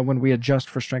receivers when we adjust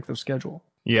for strength of schedule.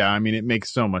 Yeah, I mean, it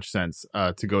makes so much sense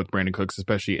to go with Brandon Cooks,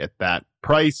 especially at that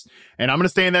price. And I'm going to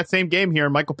stay in that same game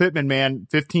here. Michael Pittman, man,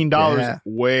 $15,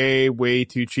 way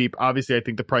too cheap. Obviously, I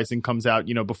think the pricing comes out,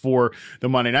 before the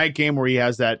Monday night game where he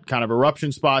has that kind of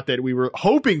eruption spot that we were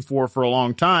hoping for a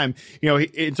long time.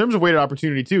 In terms of weighted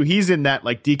opportunity too, he's in that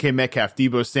like DK Metcalf,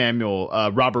 Deebo Samuel,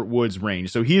 Robert Woods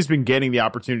range. So he's been getting the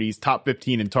opportunities, top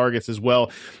 15 in targets as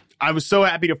well. I was so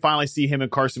happy to finally see him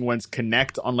and Carson Wentz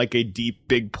connect on like a deep,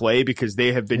 big play because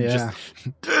they have been just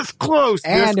this close.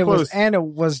 It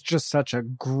was just such a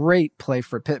great play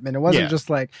for Pittman. It wasn't just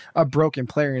like a broken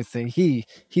play or anything. He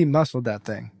muscled that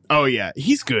thing. Oh yeah,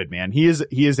 he's good, man. He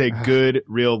is a good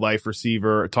real life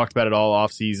receiver. I talked about it all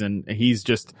off season. He's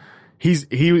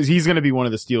going to be one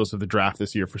of the steals of the draft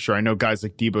this year for sure. I know guys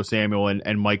like Deebo Samuel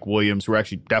and Mike Williams, who are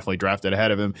actually definitely drafted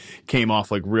ahead of him, came off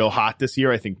like real hot this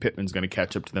year. I think Pittman's going to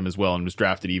catch up to them as well and was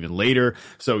drafted even later.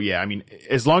 So yeah, I mean,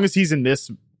 as long as he's in this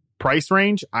price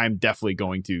range, I'm definitely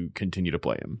going to continue to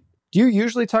play him. Do you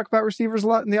usually talk about receivers a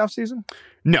lot in the offseason?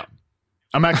 No.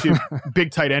 I'm actually a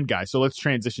big tight end guy, so let's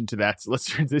transition to that.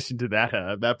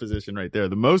 That position right there.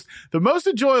 The most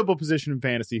enjoyable position in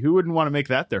fantasy. Who wouldn't want to make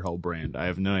that their whole brand? I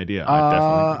have no idea.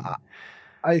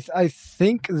 I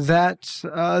think that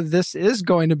this is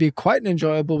going to be quite an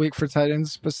enjoyable week for tight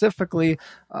ends, specifically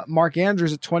Mark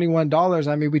Andrews at $21.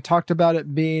 I mean, we talked about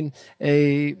it being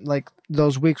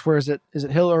those weeks where is it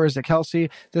Hill or is it Kelsey?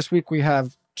 This week we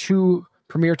have two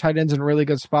premier tight ends in really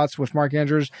good spots. With Mark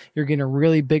Andrews, you're getting a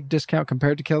really big discount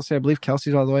compared to Kelsey. I believe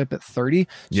Kelsey's all the way up at 30. So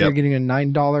you're getting a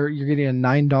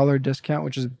 $9 discount,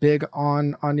 which is big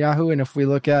on Yahoo. And if we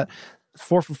look at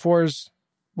 4for4's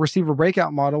receiver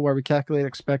breakout model, where we calculate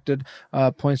expected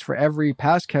points for every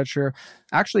pass catcher,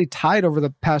 actually tied over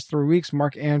the past 3 weeks,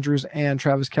 Mark Andrews and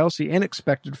Travis Kelce in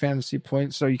expected fantasy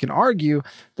points. So you can argue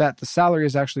that the salary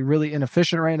is actually really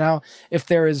inefficient right now. If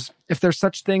there's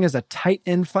such thing as a tight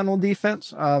end funnel defense,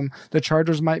 the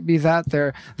Chargers might be that.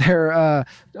 They're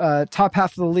top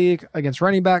half of the league against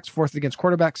running backs, 4th against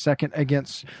quarterbacks, 2nd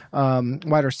against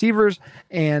wide receivers,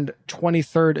 and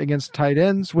 23rd against tight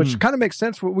ends, which kind of makes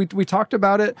sense. We talked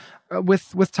about it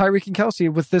with Tyreek and Kelce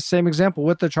with this same example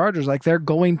with the Chargers. Like, they're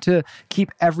going to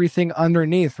keep everything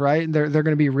underneath, right? They're going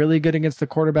to be really good against the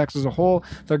quarterbacks as a whole.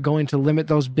 They're going to limit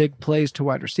those big plays to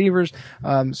wide receivers.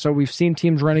 So we've seen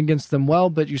teams run against them well,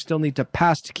 but you still need to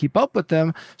pass to keep up with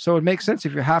them. So it makes sense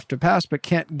if you have to pass but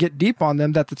can't get deep on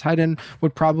them, that the tight end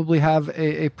would probably have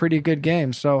a pretty good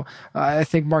game. So I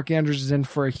think Mark Andrews is in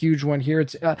for a huge one here.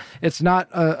 It's not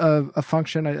a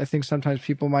function. I think sometimes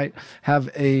people might have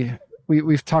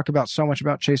we've talked about so much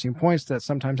about chasing points that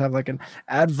sometimes have like an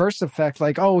adverse effect.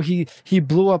 Like, oh, he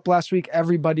blew up last week,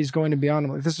 everybody's going to be on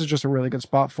him. Like, this is just a really good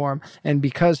spot for him. And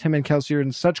because him and Kelce are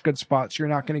in such good spots, you're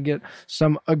not going to get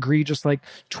some egregious like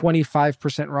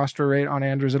 25% roster rate on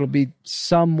Andrews. It'll be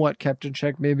somewhat kept in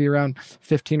check, maybe around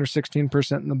 15 or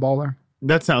 16% in the baller.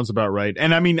 That sounds about right.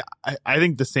 And I mean, I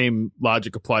think the same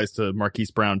logic applies to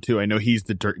Marquise Brown too. I know he's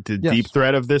the deep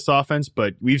threat of this offense,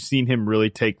 but we've seen him really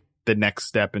take the next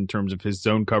step in terms of his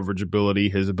zone coverage ability,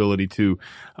 his ability to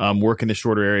work in the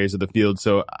shorter areas of the field.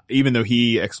 So even though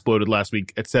he exploded last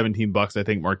week at $17, I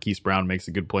think Marquise Brown makes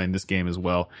a good play in this game as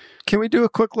well. Can we do a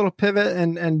quick little pivot?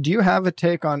 And do you have a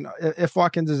take on if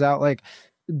Watkins is out, like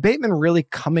Bateman really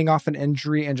coming off an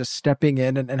injury and just stepping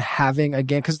in and having a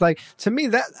game? Because like, to me,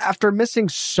 that after missing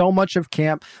so much of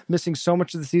camp, missing so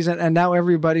much of the season, and now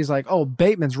everybody's like, oh,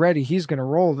 Bateman's ready, he's going to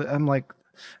roll. I'm like,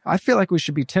 I feel like we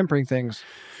should be tempering things.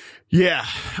 Yeah,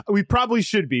 we probably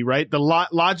should be, right? The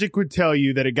logic would tell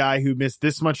you that a guy who missed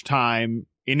this much time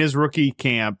in his rookie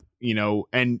camp,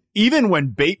 and even when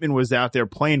Bateman was out there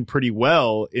playing pretty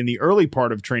well in the early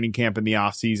part of training camp in the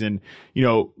offseason,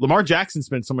 Lamar Jackson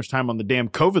spent so much time on the damn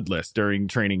COVID list during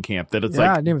training camp that it's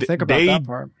I didn't even think about that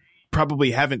part.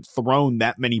 Probably haven't thrown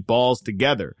that many balls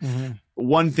together. Mm-hmm.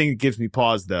 One thing that gives me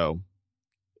pause, though,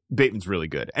 Bateman's really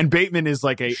good. And Bateman is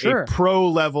like a pro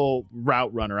level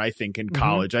route runner, I think, in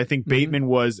college. I think Bateman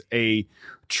was a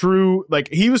true, like,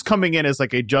 he was coming in as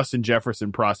like a Justin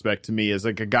Jefferson prospect to me, as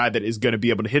like a guy that is going to be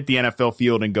able to hit the NFL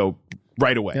field and go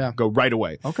right away.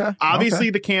 Okay. Obviously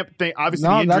the camp thing,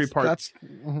 the injury part.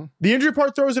 The injury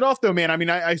part throws it off though, man. I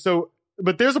mean, so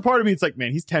but there's a part of me it's like,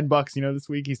 man, he's $10, this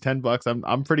week he's $10.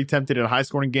 I'm pretty tempted in a high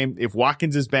scoring game. If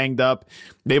Watkins is banged up,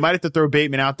 they might have to throw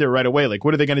Bateman out there right away. Like,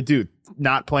 what are they going to do?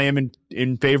 Not play him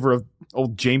in favor of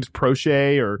old James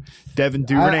Prochet or Devin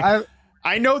Duvernay?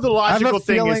 I know the logical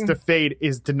thing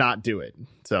is to not do it.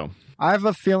 So I have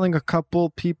a feeling a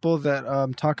couple people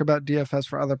that talk about DFS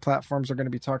for other platforms are going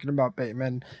to be talking about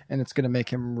Bateman, and it's going to make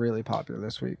him really popular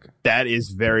this week. That is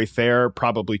very fair,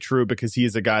 probably true, because he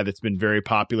is a guy that's been very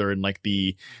popular in like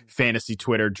the fantasy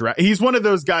Twitter draft. He's one of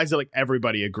those guys that like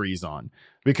everybody agrees on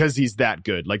because he's that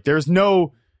good. Like there's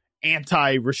no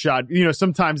anti-Rashad.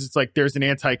 Sometimes it's like there's an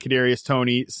anti-Kadarius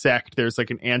Toney sect. There's like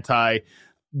an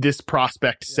anti-this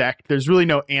prospect sect. There's really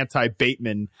no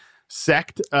anti-Bateman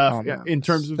sect in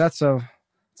terms of it's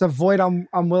a void I'm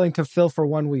willing to fill for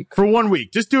 1 week. For 1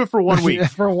 week. Just do it for 1 week.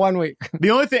 For 1 week.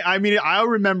 The only thing, I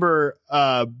remember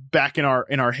back in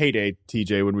our heyday,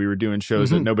 TJ, when we were doing shows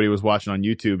that nobody was watching on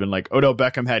YouTube, and like Odell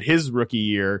Beckham had his rookie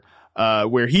year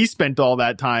where he spent all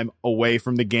that time away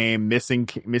from the game, missing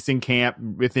camp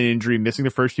with an injury, missing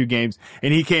the first few games,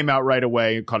 and he came out right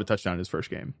away and caught a touchdown in his first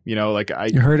game. You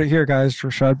heard it here, guys.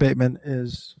 Rashad Bateman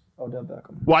is Odell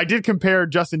Beckham. Well, I did compare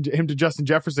him to Justin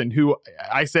Jefferson, who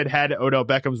I said had Odell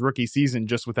Beckham's rookie season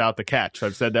just without the catch.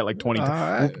 I've said that like 20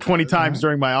 times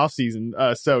during my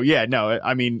offseason. So yeah, no,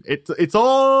 it's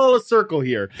all a circle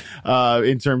here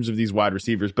in terms of these wide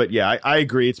receivers. But yeah, I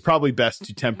agree. It's probably best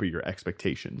to temper your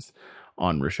expectations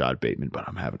on Rashad Bateman, but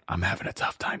I'm having a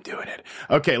tough time doing it.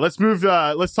 Okay, let's move.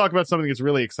 Let's talk about something that's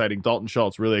really exciting. Dalton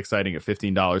Schultz, really exciting at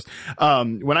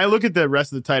 $15. When I look at the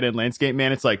rest of the tight end landscape,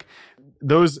 man, it's like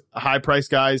those high price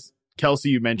guys. Kelsey,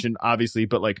 you mentioned obviously,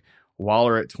 but like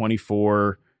Waller at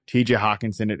 24, TJ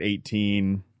Hawkinson at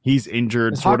 18. He's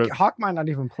injured. Hawk might not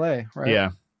even play, right?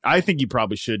 Yeah, I think he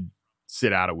probably should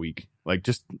sit out a week. Like,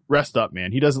 just rest up,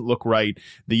 man. He doesn't look right.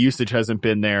 The usage hasn't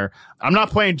been there. I'm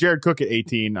not playing Jared Cook at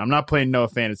 18. I'm not playing Noah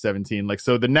Fant at 17. Like,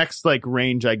 so the next like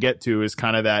range I get to is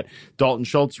kind of that Dalton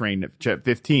Schultz range at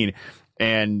 15.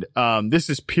 And this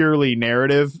is purely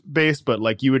narrative based, but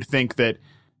like you would think that,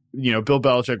 Bill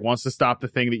Belichick wants to stop the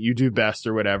thing that you do best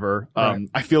or whatever. Right.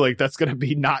 I feel like that's going to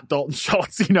be not Dalton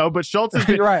Schultz, but Schultz has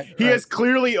been, he has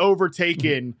clearly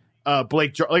overtaken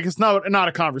Blake Jarwin. Like, it's not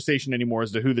a conversation anymore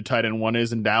as to who the tight end one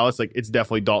is in Dallas. Like, it's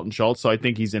definitely Dalton Schultz. So I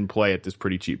think he's in play at this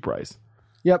pretty cheap price.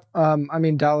 Yep.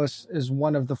 Dallas is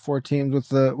one of the 4 teams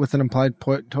with an implied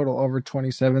total over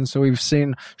 27. So we've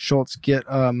seen Schultz get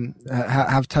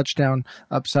have touchdown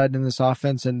upside in this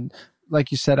offense. And like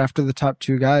you said, after the top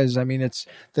 2 guys,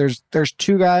 there's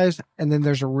 2 guys, and then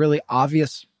there's a really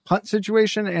obvious punt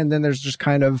situation, and then there's just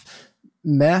kind of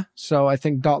meh. So I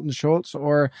think Dalton Schultz,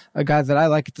 or a guy that I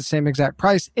like at the same exact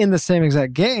price in the same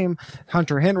exact game,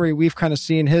 Hunter Henry, we've kind of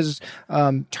seen his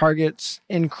targets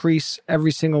increase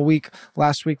every single week.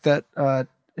 Last week that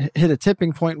hit a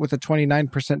tipping point with a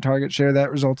 29% target share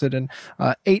that resulted in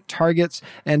 8 targets.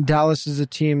 And Dallas is a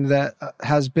team that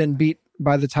has been beat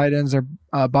by the tight ends. They're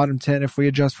bottom 10 if we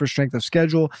adjust for strength of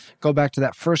schedule. Go back to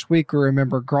that first week. We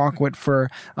remember Gronk went for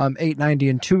 890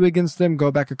 and 2 against them. Go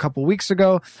back a couple weeks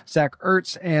ago, Zach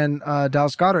Ertz and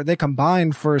Dallas Goedert, they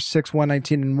combined for 6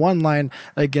 119 and 1 line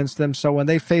against them. So when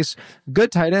they face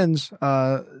good tight ends,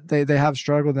 they have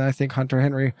struggled, and I think Hunter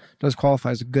Henry does qualify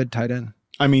as a good tight end.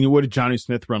 What did Johnny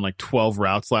Smith run, like 12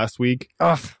 routes last week?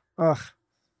 What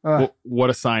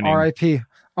a signing.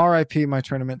 RIP my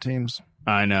tournament teams.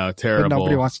 I know, terrible. But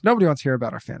nobody wants to hear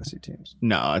about our fantasy teams.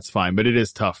 No, it's fine, but it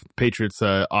is tough. Patriots'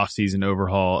 offseason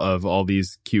overhaul of all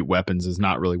these cute weapons is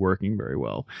not really working very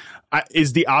well.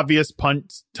 Is the obvious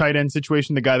punt tight end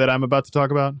situation the guy that I'm about to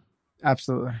talk about?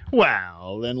 Absolutely.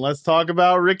 Well, then let's talk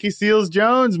about Ricky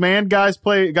Seals-Jones, man. Guy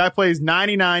plays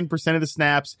 99% of the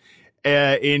snaps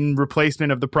in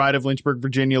replacement of the pride of Lynchburg,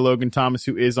 Virginia, Logan Thomas,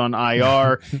 who is on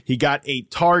IR. He got 8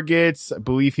 targets. I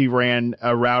believe he ran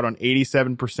a route on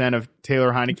 87% of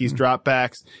Taylor Heineke's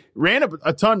dropbacks. Ran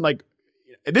a ton. Like,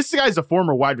 this guy's a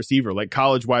former wide receiver, like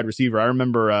college wide receiver. I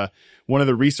remember one of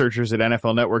the researchers at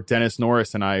NFL Network, Dennis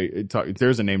Norris, and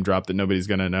there's a name drop that nobody's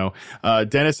going to know.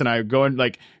 Dennis and I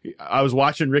I was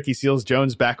watching Ricky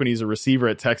Seals-Jones back when he's a receiver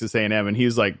at Texas A&M, and he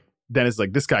was like, Dennis,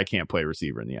 like, this guy can't play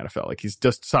receiver in the NFL. Like, he's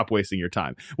just, stop wasting your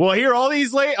time. Well, here, all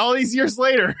these years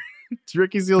later,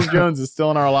 Ricky Seals-Jones is still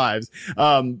in our lives.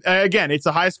 Again, it's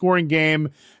a high scoring game.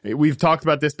 We've talked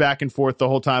about this back and forth the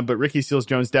whole time, but Ricky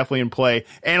Seals-Jones definitely in play.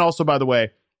 And also, by the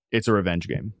way, it's a revenge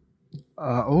game.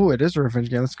 It is a revenge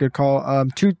game. That's a good call.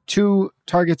 Two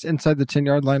targets inside the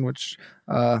 10-yard line, which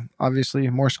obviously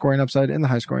more scoring upside in the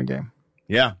high scoring game.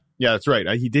 Yeah. Yeah, that's right.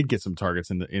 He did get some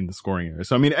targets in the scoring area.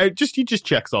 So I mean, he just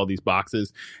checks all these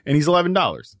boxes, and he's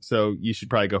 $11. So you should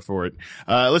probably go for it.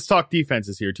 Let's talk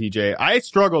defenses here, TJ. I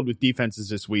struggled with defenses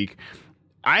this week.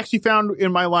 I actually found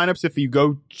in my lineups, if you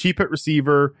go cheap at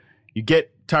receiver, you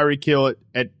get Tyreek Hill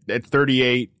at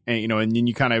 38, and and then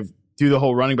you kind of do the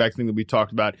whole running back thing that we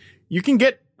talked about. You can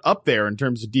get up there in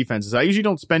terms of defenses. I usually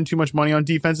don't spend too much money on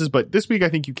defenses, but this week I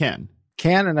think you can.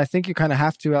 And I think you kind of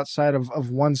have to outside of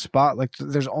one spot. Like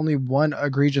there's only one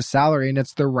egregious salary, and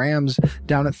it's the Rams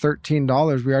down at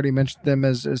 $13. We already mentioned them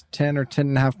as 10 or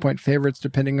 10.5 point favorites,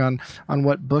 depending on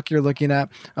what book you're looking at.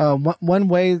 One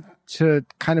way to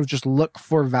kind of just look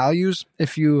for values,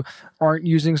 if you aren't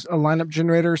using a lineup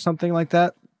generator or something like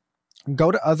that,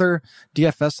 go to other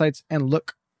DFS sites and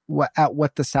look at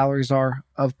what the salaries are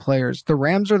of players. The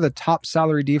Rams are the top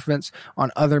salary defense on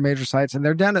other major sites, and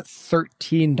they're down at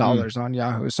 $13 on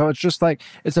Yahoo. So it's just like,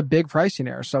 it's a big pricing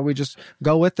error. So we just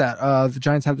go with that. The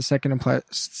Giants have the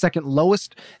second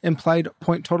lowest implied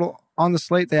point total on the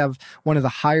slate. They have one of the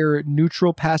higher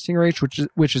neutral passing rates,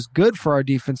 which is good for our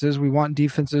defenses. We want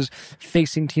defenses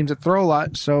facing teams that throw a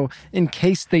lot. So in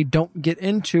case they don't get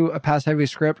into a pass heavy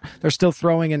script, they're still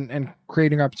throwing and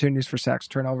creating opportunities for sacks,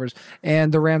 turnovers.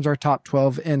 And the Rams are top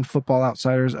 12 in Football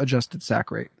Outsiders adjusted sack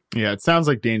rate. Yeah, it sounds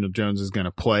like Daniel Jones is going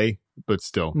to play, but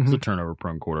still, it's a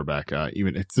turnover-prone quarterback.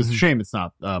 It's a shame it's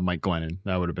not Mike Glennon.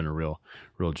 That would have been a real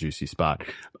juicy spot.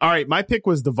 All right, my pick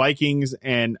was the Vikings,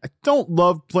 and I don't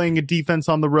love playing a defense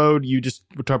on the road. We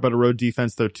talked about a road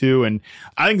defense, though, too, and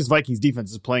I think this Vikings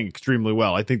defense is playing extremely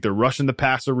well. I think they're rushing the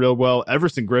passer real well.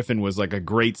 Everson Griffin was like a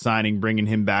great signing, bringing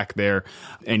him back there,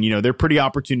 and, they're pretty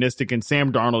opportunistic, and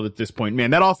Sam Darnold at this point,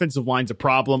 man, that offensive line's a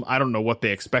problem. I don't know what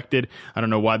they expected. I don't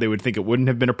know why they would think it wouldn't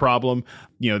have been a problem.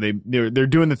 They're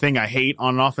doing the thing I hate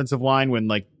on an offensive line when,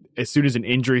 like, as soon as an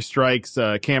injury strikes,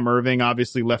 Cam Irving,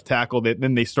 obviously left tackle,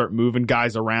 then they start moving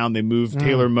guys around. They move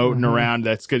Taylor Moton around.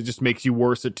 That's good. It just makes you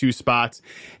worse at two spots.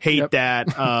 Hate that.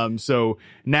 So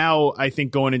now I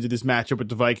think going into this matchup with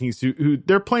the Vikings, who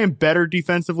they're playing better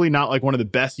defensively, not like one of the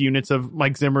best units of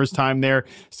Mike Zimmer's time there.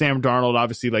 Sam Darnold,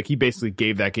 obviously, like he basically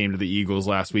gave that game to the Eagles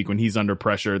last week when he's under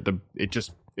pressure.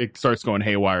 It starts going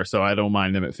haywire. So I don't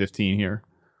mind them at 15 here.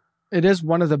 It is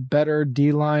one of the better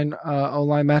D-line,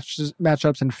 O-line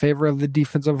matchups in favor of the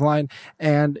defensive line.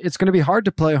 And it's going to be hard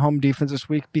to play home defense this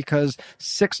week because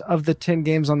 6 of the 10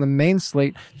 games on the main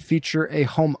slate feature a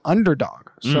home underdog.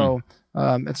 So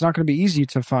it's not going to be easy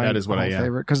to find that is what a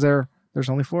favorite because there's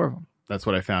only 4 of them. That's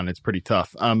what I found. It's pretty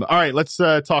tough. All right, let's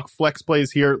talk flex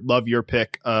plays here. Love your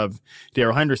pick of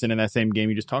Darrell Henderson in that same game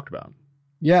you just talked about.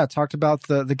 Yeah, talked about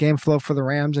the game flow for the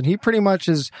Rams, and he pretty much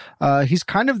is he's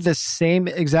kind of the same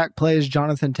exact play as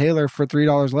Jonathan Taylor for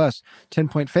 $3 less.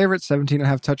 10-point favorite,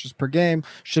 17.5 touches per game.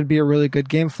 Should be a really good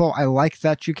game flow. I like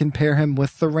that you can pair him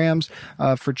with the Rams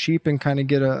for cheap and kind of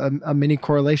get a mini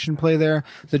correlation play there.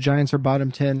 The Giants are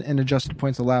bottom 10 in adjusted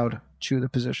points allowed to the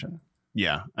position.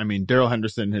 Yeah, I mean, Darrell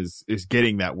Henderson is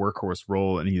getting that workhorse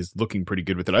role, and he's looking pretty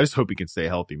good with it. I just hope he can stay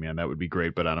healthy, man. That would be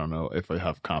great, but I don't know if I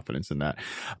have confidence in that.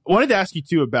 I wanted to ask you,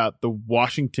 too, about the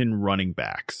Washington running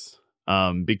backs,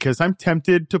 because I'm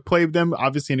tempted to play them,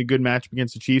 obviously in a good matchup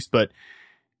against the Chiefs, but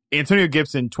Antonio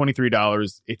Gibson,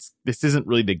 $23, this isn't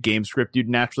really the game script you'd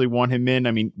naturally want him in.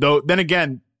 I mean, then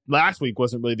again, last week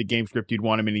wasn't really the game script you'd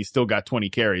want him in. He still got 20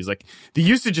 carries. Like, the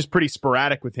usage is pretty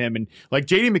sporadic with him. And like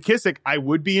J.D. McKissick, I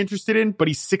would be interested in, but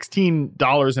he's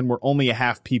 $16 and we're only a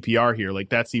half PPR here. Like,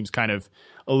 that seems kind of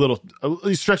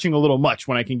stretching a little much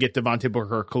when I can get Devontae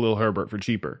Booker or Khalil Herbert for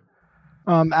cheaper.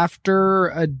 After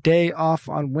a day off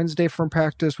on Wednesday from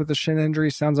practice with a shin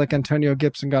injury, sounds like Antonio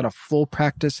Gibson got a full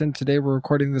practice in today. We're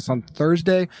recording this on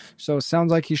Thursday, so it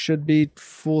sounds like he should be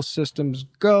full systems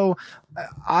go.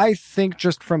 I think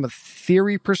just from a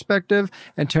theory perspective,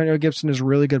 Antonio Gibson is a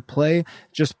really good play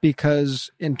just because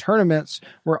in tournaments,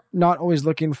 we're not always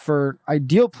looking for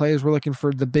ideal plays. We're looking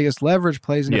for the biggest leverage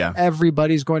plays. And if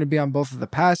everybody's going to be on both of the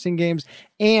passing games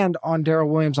and on Darrell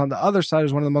Williams on the other side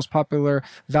is one of the most popular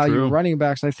value running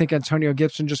backs, I think Antonio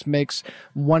Gibson just makes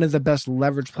one of the best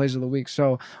leverage plays of the week.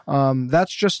 So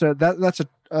that's just that's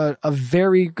a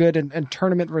very good and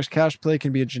tournament versus cash play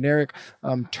can be a generic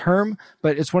term,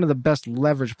 but it's one of the best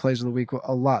leverage plays of the week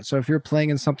a lot. So if you're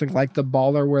playing in something like the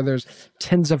Baller where there's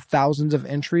tens of thousands of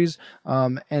entries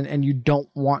and you don't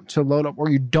want to load up or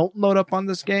you don't load up on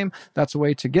this game, that's a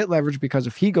way to get leverage because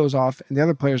if he goes off and the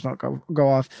other players don't go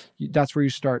off, that's where you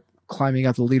start climbing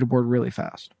up the leaderboard really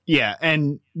fast. Yeah,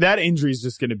 and that injury is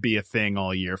just going to be a thing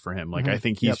all year for him. Like, I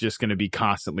think he's just going to be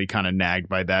constantly kind of nagged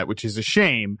by that, which is a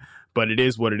shame, but it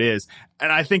is what it is.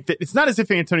 And I think that it's not as if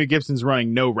Antonio Gibson's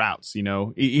running no routes, you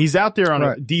know. He's out there on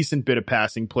a decent bit of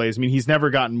passing plays. I mean, he's never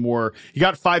gotten more. He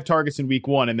got 5 targets in week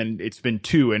 1, and then it's been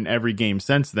 2 in every game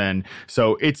since then.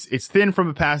 So it's thin from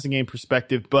a passing game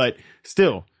perspective, but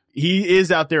still, he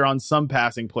is out there on some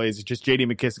passing plays. It's just J.D.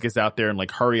 McKissic is out there in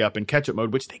like hurry up and catch up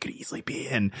mode, which they could easily be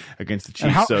in against the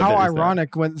Chiefs. And how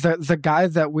ironic when the guy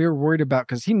that we were worried about,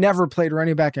 because he never played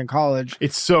running back in college.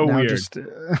 It's so weird.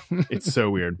 It's so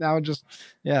weird. Now RIP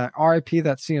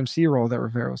that CMC role that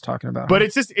Rivera was talking about. But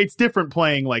it's different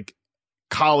playing like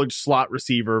college slot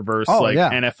receiver versus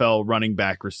NFL running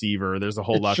back receiver. There's a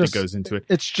whole lot that goes into it.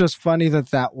 It's just funny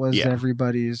that was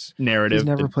everybody's narrative. He's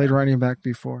never played running back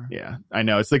before. Yeah, I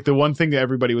know. It's like the one thing that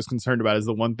everybody was concerned about is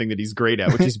the one thing that he's great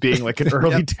at, which is being like an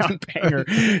early down banger.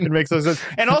 It makes no sense.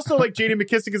 And also, like, J.D.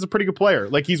 McKissic is a pretty good player.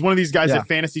 Like, he's one of these guys that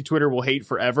fantasy Twitter will hate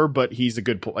forever, but he's a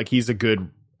good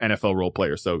NFL role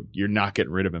player. So you're not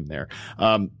getting rid of him there.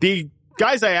 The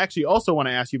guys I actually also want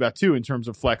to ask you about too, in terms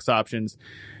of flex options.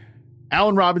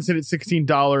 Allen Robinson at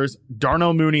 $16,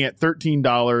 Darnell Mooney at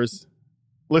 $13.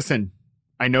 Listen,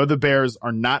 I know the Bears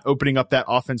are not opening up that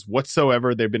offense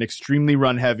whatsoever. They've been extremely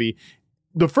run heavy.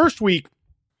 The first week,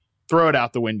 throw it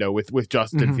out the window with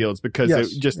Justin Fields, because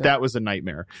that was a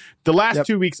nightmare. The last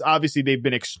 2 weeks, obviously, they've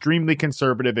been extremely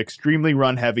conservative, extremely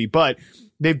run heavy, but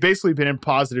they've basically been in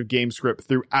positive game script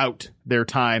throughout their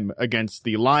time against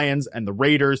the Lions and the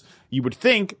Raiders. You would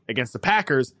think against the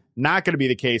Packers, not going to be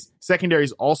the case. Secondary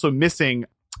is also missing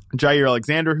Jair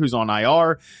Alexander, who's on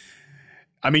IR.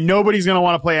 I mean, nobody's going to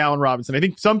want to play Allen Robinson. I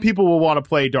think some people will want to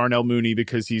play Darnell Mooney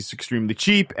because he's extremely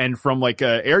cheap. And from like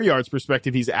a air yards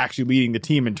perspective, he's actually leading the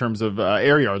team in terms of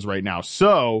air yards right now.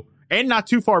 So, and not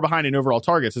too far behind in overall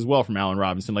targets as well from Allen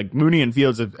Robinson. Like, Mooney and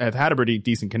Fields have had a pretty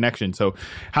decent connection. So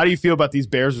how do you feel about these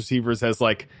Bears receivers as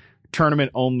like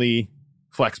tournament only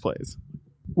flex plays?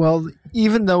 Well,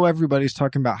 even though everybody's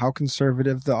talking about how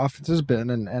conservative the offense has been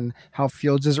and how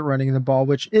Fields isn't running the ball,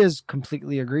 which is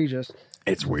completely egregious.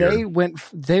 It's weird.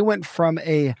 They went from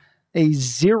a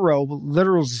literal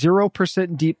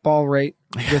 0% deep ball rate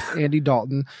with Andy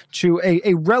Dalton to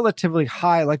a relatively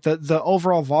high, like the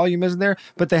overall volume isn't there,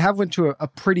 but they have went to a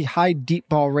pretty high deep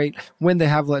ball rate when they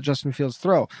have let Justin Fields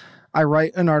throw. I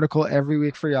write an article every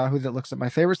week for Yahoo that looks at my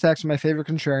favorite stacks and my favorite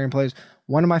contrarian plays.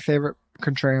 One of my favorite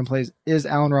contrarian plays is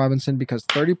Allen Robinson, because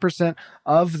 30%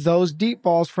 of those deep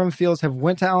balls from Fields have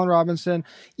went to Allen Robinson.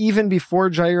 Even before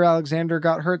Jair Alexander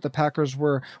got hurt, the Packers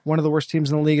were one of the worst teams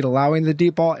in the league at allowing the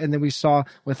deep ball. And then we saw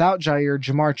without Jair,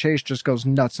 Jamar Chase just goes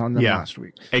nuts on them last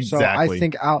week. Exactly.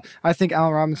 So I think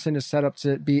Allen Robinson is set up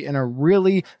to be in a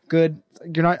really good.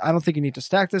 I don't think you need to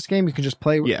stack this game. You can just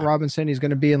play Robinson. He's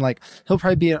going to be he'll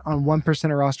probably be on 1%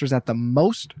 of rosters at the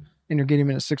most, and you're getting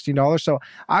him in at $16. So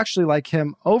I actually like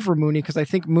him over Mooney, because I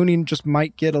think Mooney just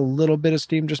might get a little bit of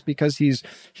steam just because he's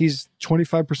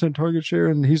 25% target share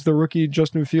and he's the rookie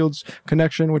Justin Fields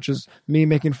connection, which is me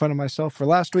making fun of myself for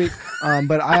last week.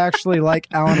 But I actually like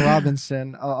Allen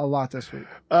Robinson a lot this week.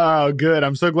 Oh, good.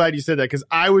 I'm so glad you said that, because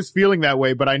I was feeling that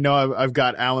way, but I know I've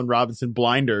got Allen Robinson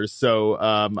blinders. So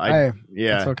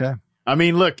it's okay. I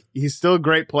mean, look, he's still a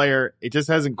great player. It just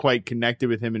hasn't quite connected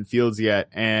with him in Fields yet.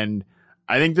 And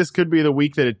I think this could be the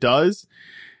week that it does.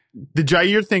 The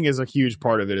Jair thing is a huge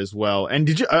part of it as well. And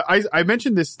did you? I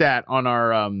mentioned this stat on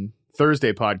our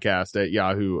Thursday podcast at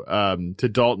Yahoo to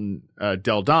Dalton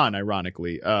Del Don,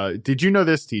 ironically. Did you know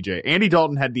this, TJ? Andy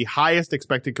Dalton had the highest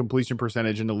expected completion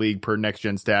percentage in the league per Next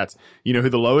Gen Stats. You know who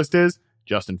the lowest is?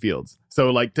 Justin Fields. So,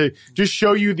 like, to just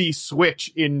show you the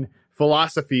switch in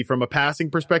philosophy from a passing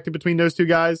perspective between those two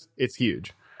guys, it's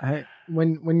huge.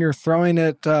 When you're throwing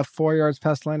it 4 yards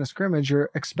past the line of scrimmage, your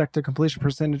expected completion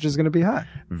percentage is going to be high.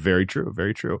 Very true.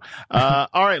 Very true. All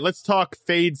right, let's talk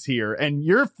fades here. And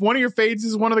one of your fades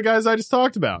is one of the guys I just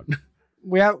talked about.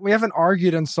 We haven't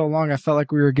argued in so long. I felt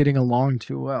like we were getting along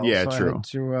too well. Yeah, so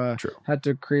true. I had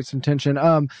to create some tension.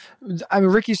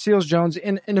 Ricky Seals-Jones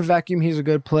in a vacuum, he's a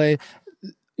good play.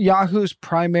 Yahoo's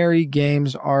primary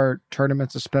games are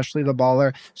tournaments, especially the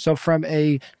baller. So from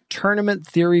a tournament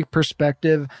theory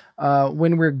perspective,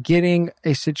 when we're getting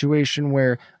a situation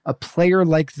where a player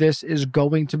like this is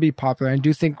going to be popular, I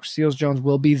do think Seals-Jones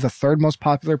will be the third most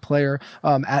popular player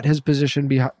at his position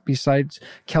besides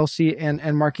Kelsey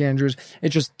and Mark Andrews.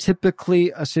 It's just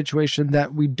typically a situation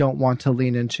that we don't want to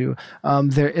lean into.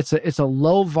 It's a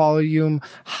low volume,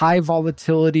 high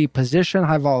volatility position,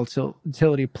 high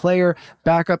volatility player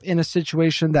backup in a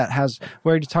situation that has, we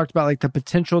already talked about, like the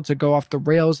potential to go off the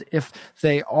rails if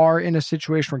they are in a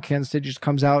situation where Kansas City just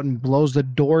comes out and blows the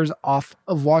doors off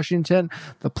of Washington.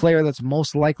 The player that's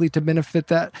most likely to benefit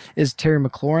that is Terry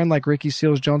McLaurin. Like Ricky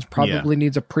Seals-Jones probably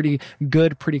needs a pretty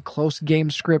good, pretty close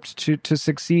game script to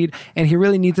succeed, and he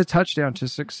really needs a touchdown to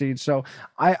succeed. So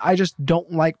I just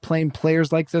don't like playing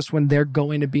players like this when they're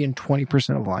going to be in 20%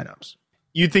 of lineups.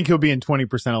 You think he'll be in 20%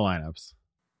 of lineups?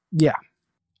 Yeah.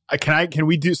 Can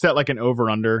we set like an over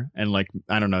under and like,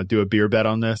 I don't know, do a beer bet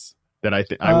on this? That I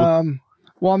think I would.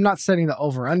 Well, I'm not setting the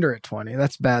over under at 20.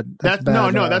 That's bad. That's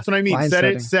bad, no, that's what I mean. Set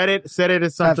it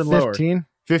at something lower.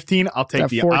 15. I'll take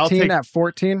the 14 at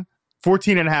 14.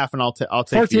 14 and a half, and I'll take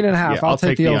 14 and a half. I'll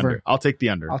take the over. I'll take the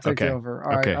under. I'll take the over.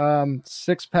 All right.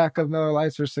 6-pack of Miller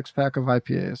Lights or 6-pack of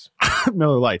IPAs?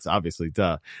 Miller Lights, obviously.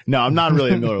 Duh. No, I'm not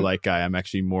really a Miller Light guy. I'm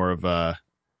actually more of a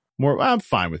I'm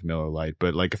fine with Miller Light,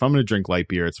 but like if I'm going to drink light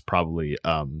beer, it's probably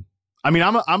I mean,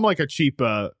 I'm like a cheap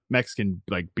Mexican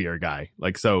like beer guy.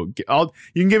 Like, so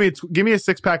you can give me a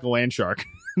 6-pack of Land Shark.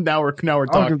 now we're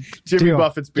talking Jimmy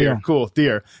Buffett's beer. Cool.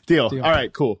 Deal. All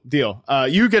right, cool. Deal.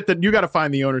 You got to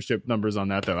find the ownership numbers on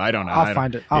that though. I don't know. I'll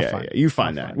find it. You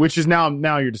find that. Which is now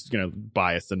you're just going to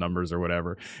bias the numbers or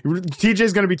whatever.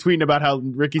 TJ's going to be tweeting about how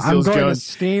Ricky Seals-Jones. I'm going to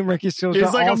steam Ricky Seals-Jones.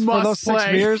 It's like a must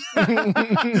play. 6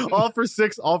 beers. all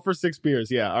for 6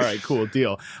 beers. Yeah. All right, cool.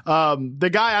 Deal. The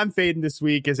guy I'm fading this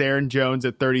week is Aaron Jones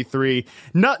at 33.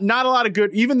 Not a lot of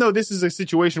good, even though this is a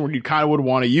situation where you kind of would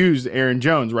want to use Aaron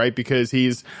Jones, right? Because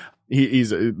he's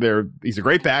a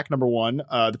great back, number one.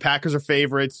 The Packers are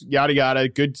favorites, yada yada,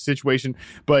 good situation.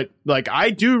 But like, I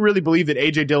do really believe that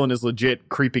AJ Dillon is legit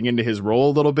creeping into his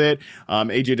role a little bit.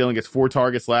 AJ Dillon gets 4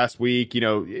 targets last week. You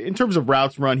know, in terms of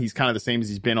routes run, he's kind of the same as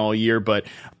he's been all year. But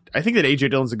I think that AJ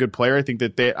Dillon's a good player. I think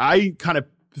that I kind of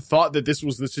thought that this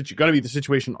was going to be the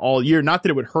situation all year. Not that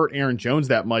it would hurt Aaron Jones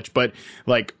that much, but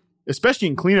like, especially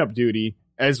in cleanup duty,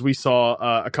 as we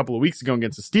saw a couple of weeks ago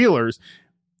against the Steelers,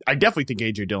 I definitely think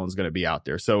AJ Dillon's going to be out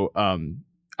there. So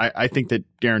I think that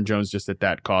Aaron Jones just at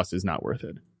that cost is not worth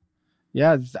it.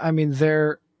 Yeah, I mean,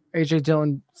 AJ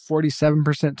Dillon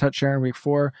 47% touch share in week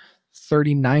 4,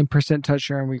 39% touch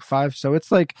share in week 5. So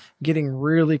it's like getting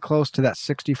really close to that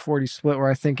 60-40 split where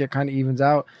I think it kind of evens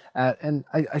out at. And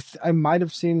I might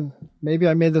have seen, maybe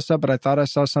I made this up, but I thought I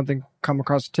saw something come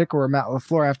across a ticker where Matt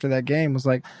LaFleur after that game was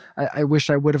like, I wish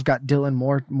I would have got Dillon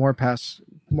more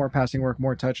passing work,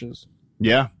 more touches.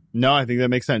 Yeah. No, I think that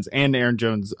makes sense. And Aaron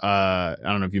Jones, I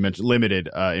don't know if you mentioned, limited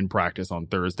in practice on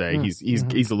Thursday.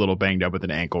 He's a little banged up with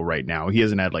an ankle right now. He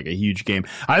hasn't had like a huge game.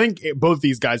 I think both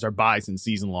these guys are buys in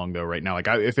season long though right now. Like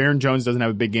if Aaron Jones doesn't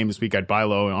have a big game this week, I'd buy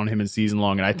low on him in season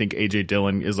long. And I think AJ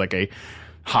Dillon is like a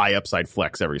high upside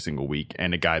flex every single week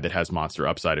and a guy that has monster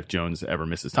upside if Jones ever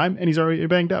misses time, and he's already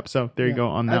banged up. So there you go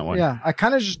on that one. Yeah, I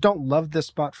kind of just don't love this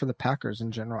spot for the Packers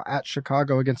in general at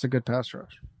Chicago against a good pass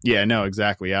rush. Yeah, no,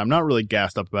 exactly. Yeah, I'm not really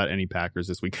gassed up about any Packers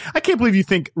this week. I can't believe you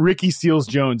think Ricky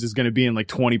Seals-Jones is going to be in like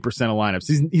 20% of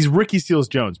lineups. He's Ricky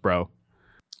Seals-Jones, bro.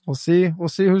 We'll see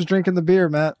who's drinking the beer,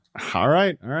 Matt. All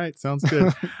right. Sounds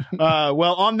good.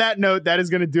 Well, on that note, that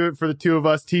is going to do it for the two of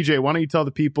us. TJ, why don't you tell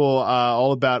the people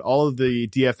all about all of the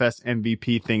DFS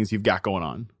MVP things you've got going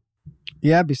on?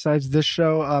 Yeah, besides this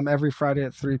show, every Friday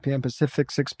at 3 p.m.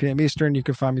 Pacific, 6 p.m. Eastern, you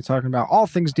can find me talking about all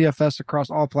things DFS across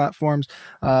all platforms.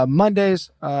 Mondays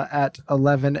at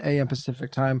 11 a.m. Pacific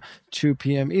time, 2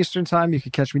 p.m. Eastern time. You can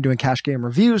catch me doing cash game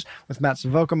reviews with Matt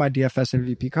Savoca, my DFS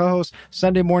MVP co-host.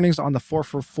 Sunday mornings on the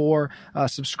 4for4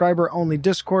 subscriber-only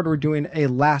Discord. We're doing a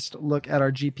last look at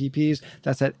our GPPs.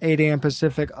 That's at 8 a.m.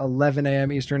 Pacific, 11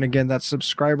 a.m. Eastern. Again, that's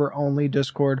subscriber-only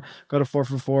Discord. Go to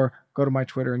 4for4, go to my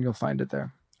Twitter, and you'll find it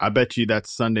there. I bet you that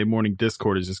Sunday morning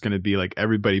Discord is just going to be like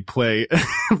everybody play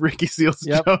Ricky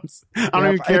Seals-Jones. I don't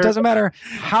even care. It doesn't matter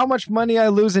how much money I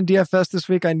lose in DFS this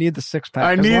week. I need the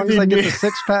 6-pack. As long as I get the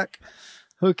 6-pack,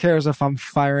 who cares if I'm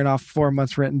firing off 4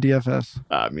 months rent in DFS?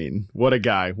 I mean, what a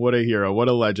guy, what a hero, what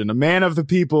a legend, a man of the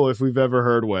people if we've ever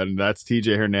heard one. That's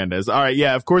TJ Hernandez. All right,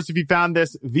 yeah, of course, if you found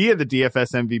this via the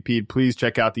DFS MVP, please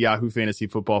check out the Yahoo Fantasy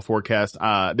Football Forecast.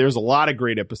 There's a lot of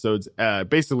great episodes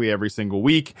basically every single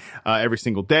week, every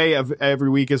single day of every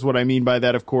week is what I mean by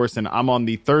that, of course. And I'm on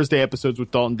the Thursday episodes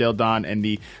with Dalton Dale Don and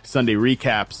the Sunday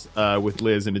recaps with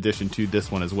Liz in addition to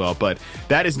this one as well. But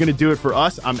that is going to do it for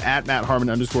us. I'm at Matt Harmon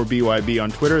 _BYB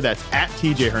on Twitter. That's at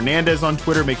TJ Hernandez on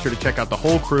Twitter. Make sure to check out the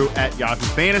whole crew at Yahoo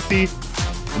Fantasy.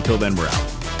 Until then, we're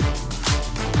out.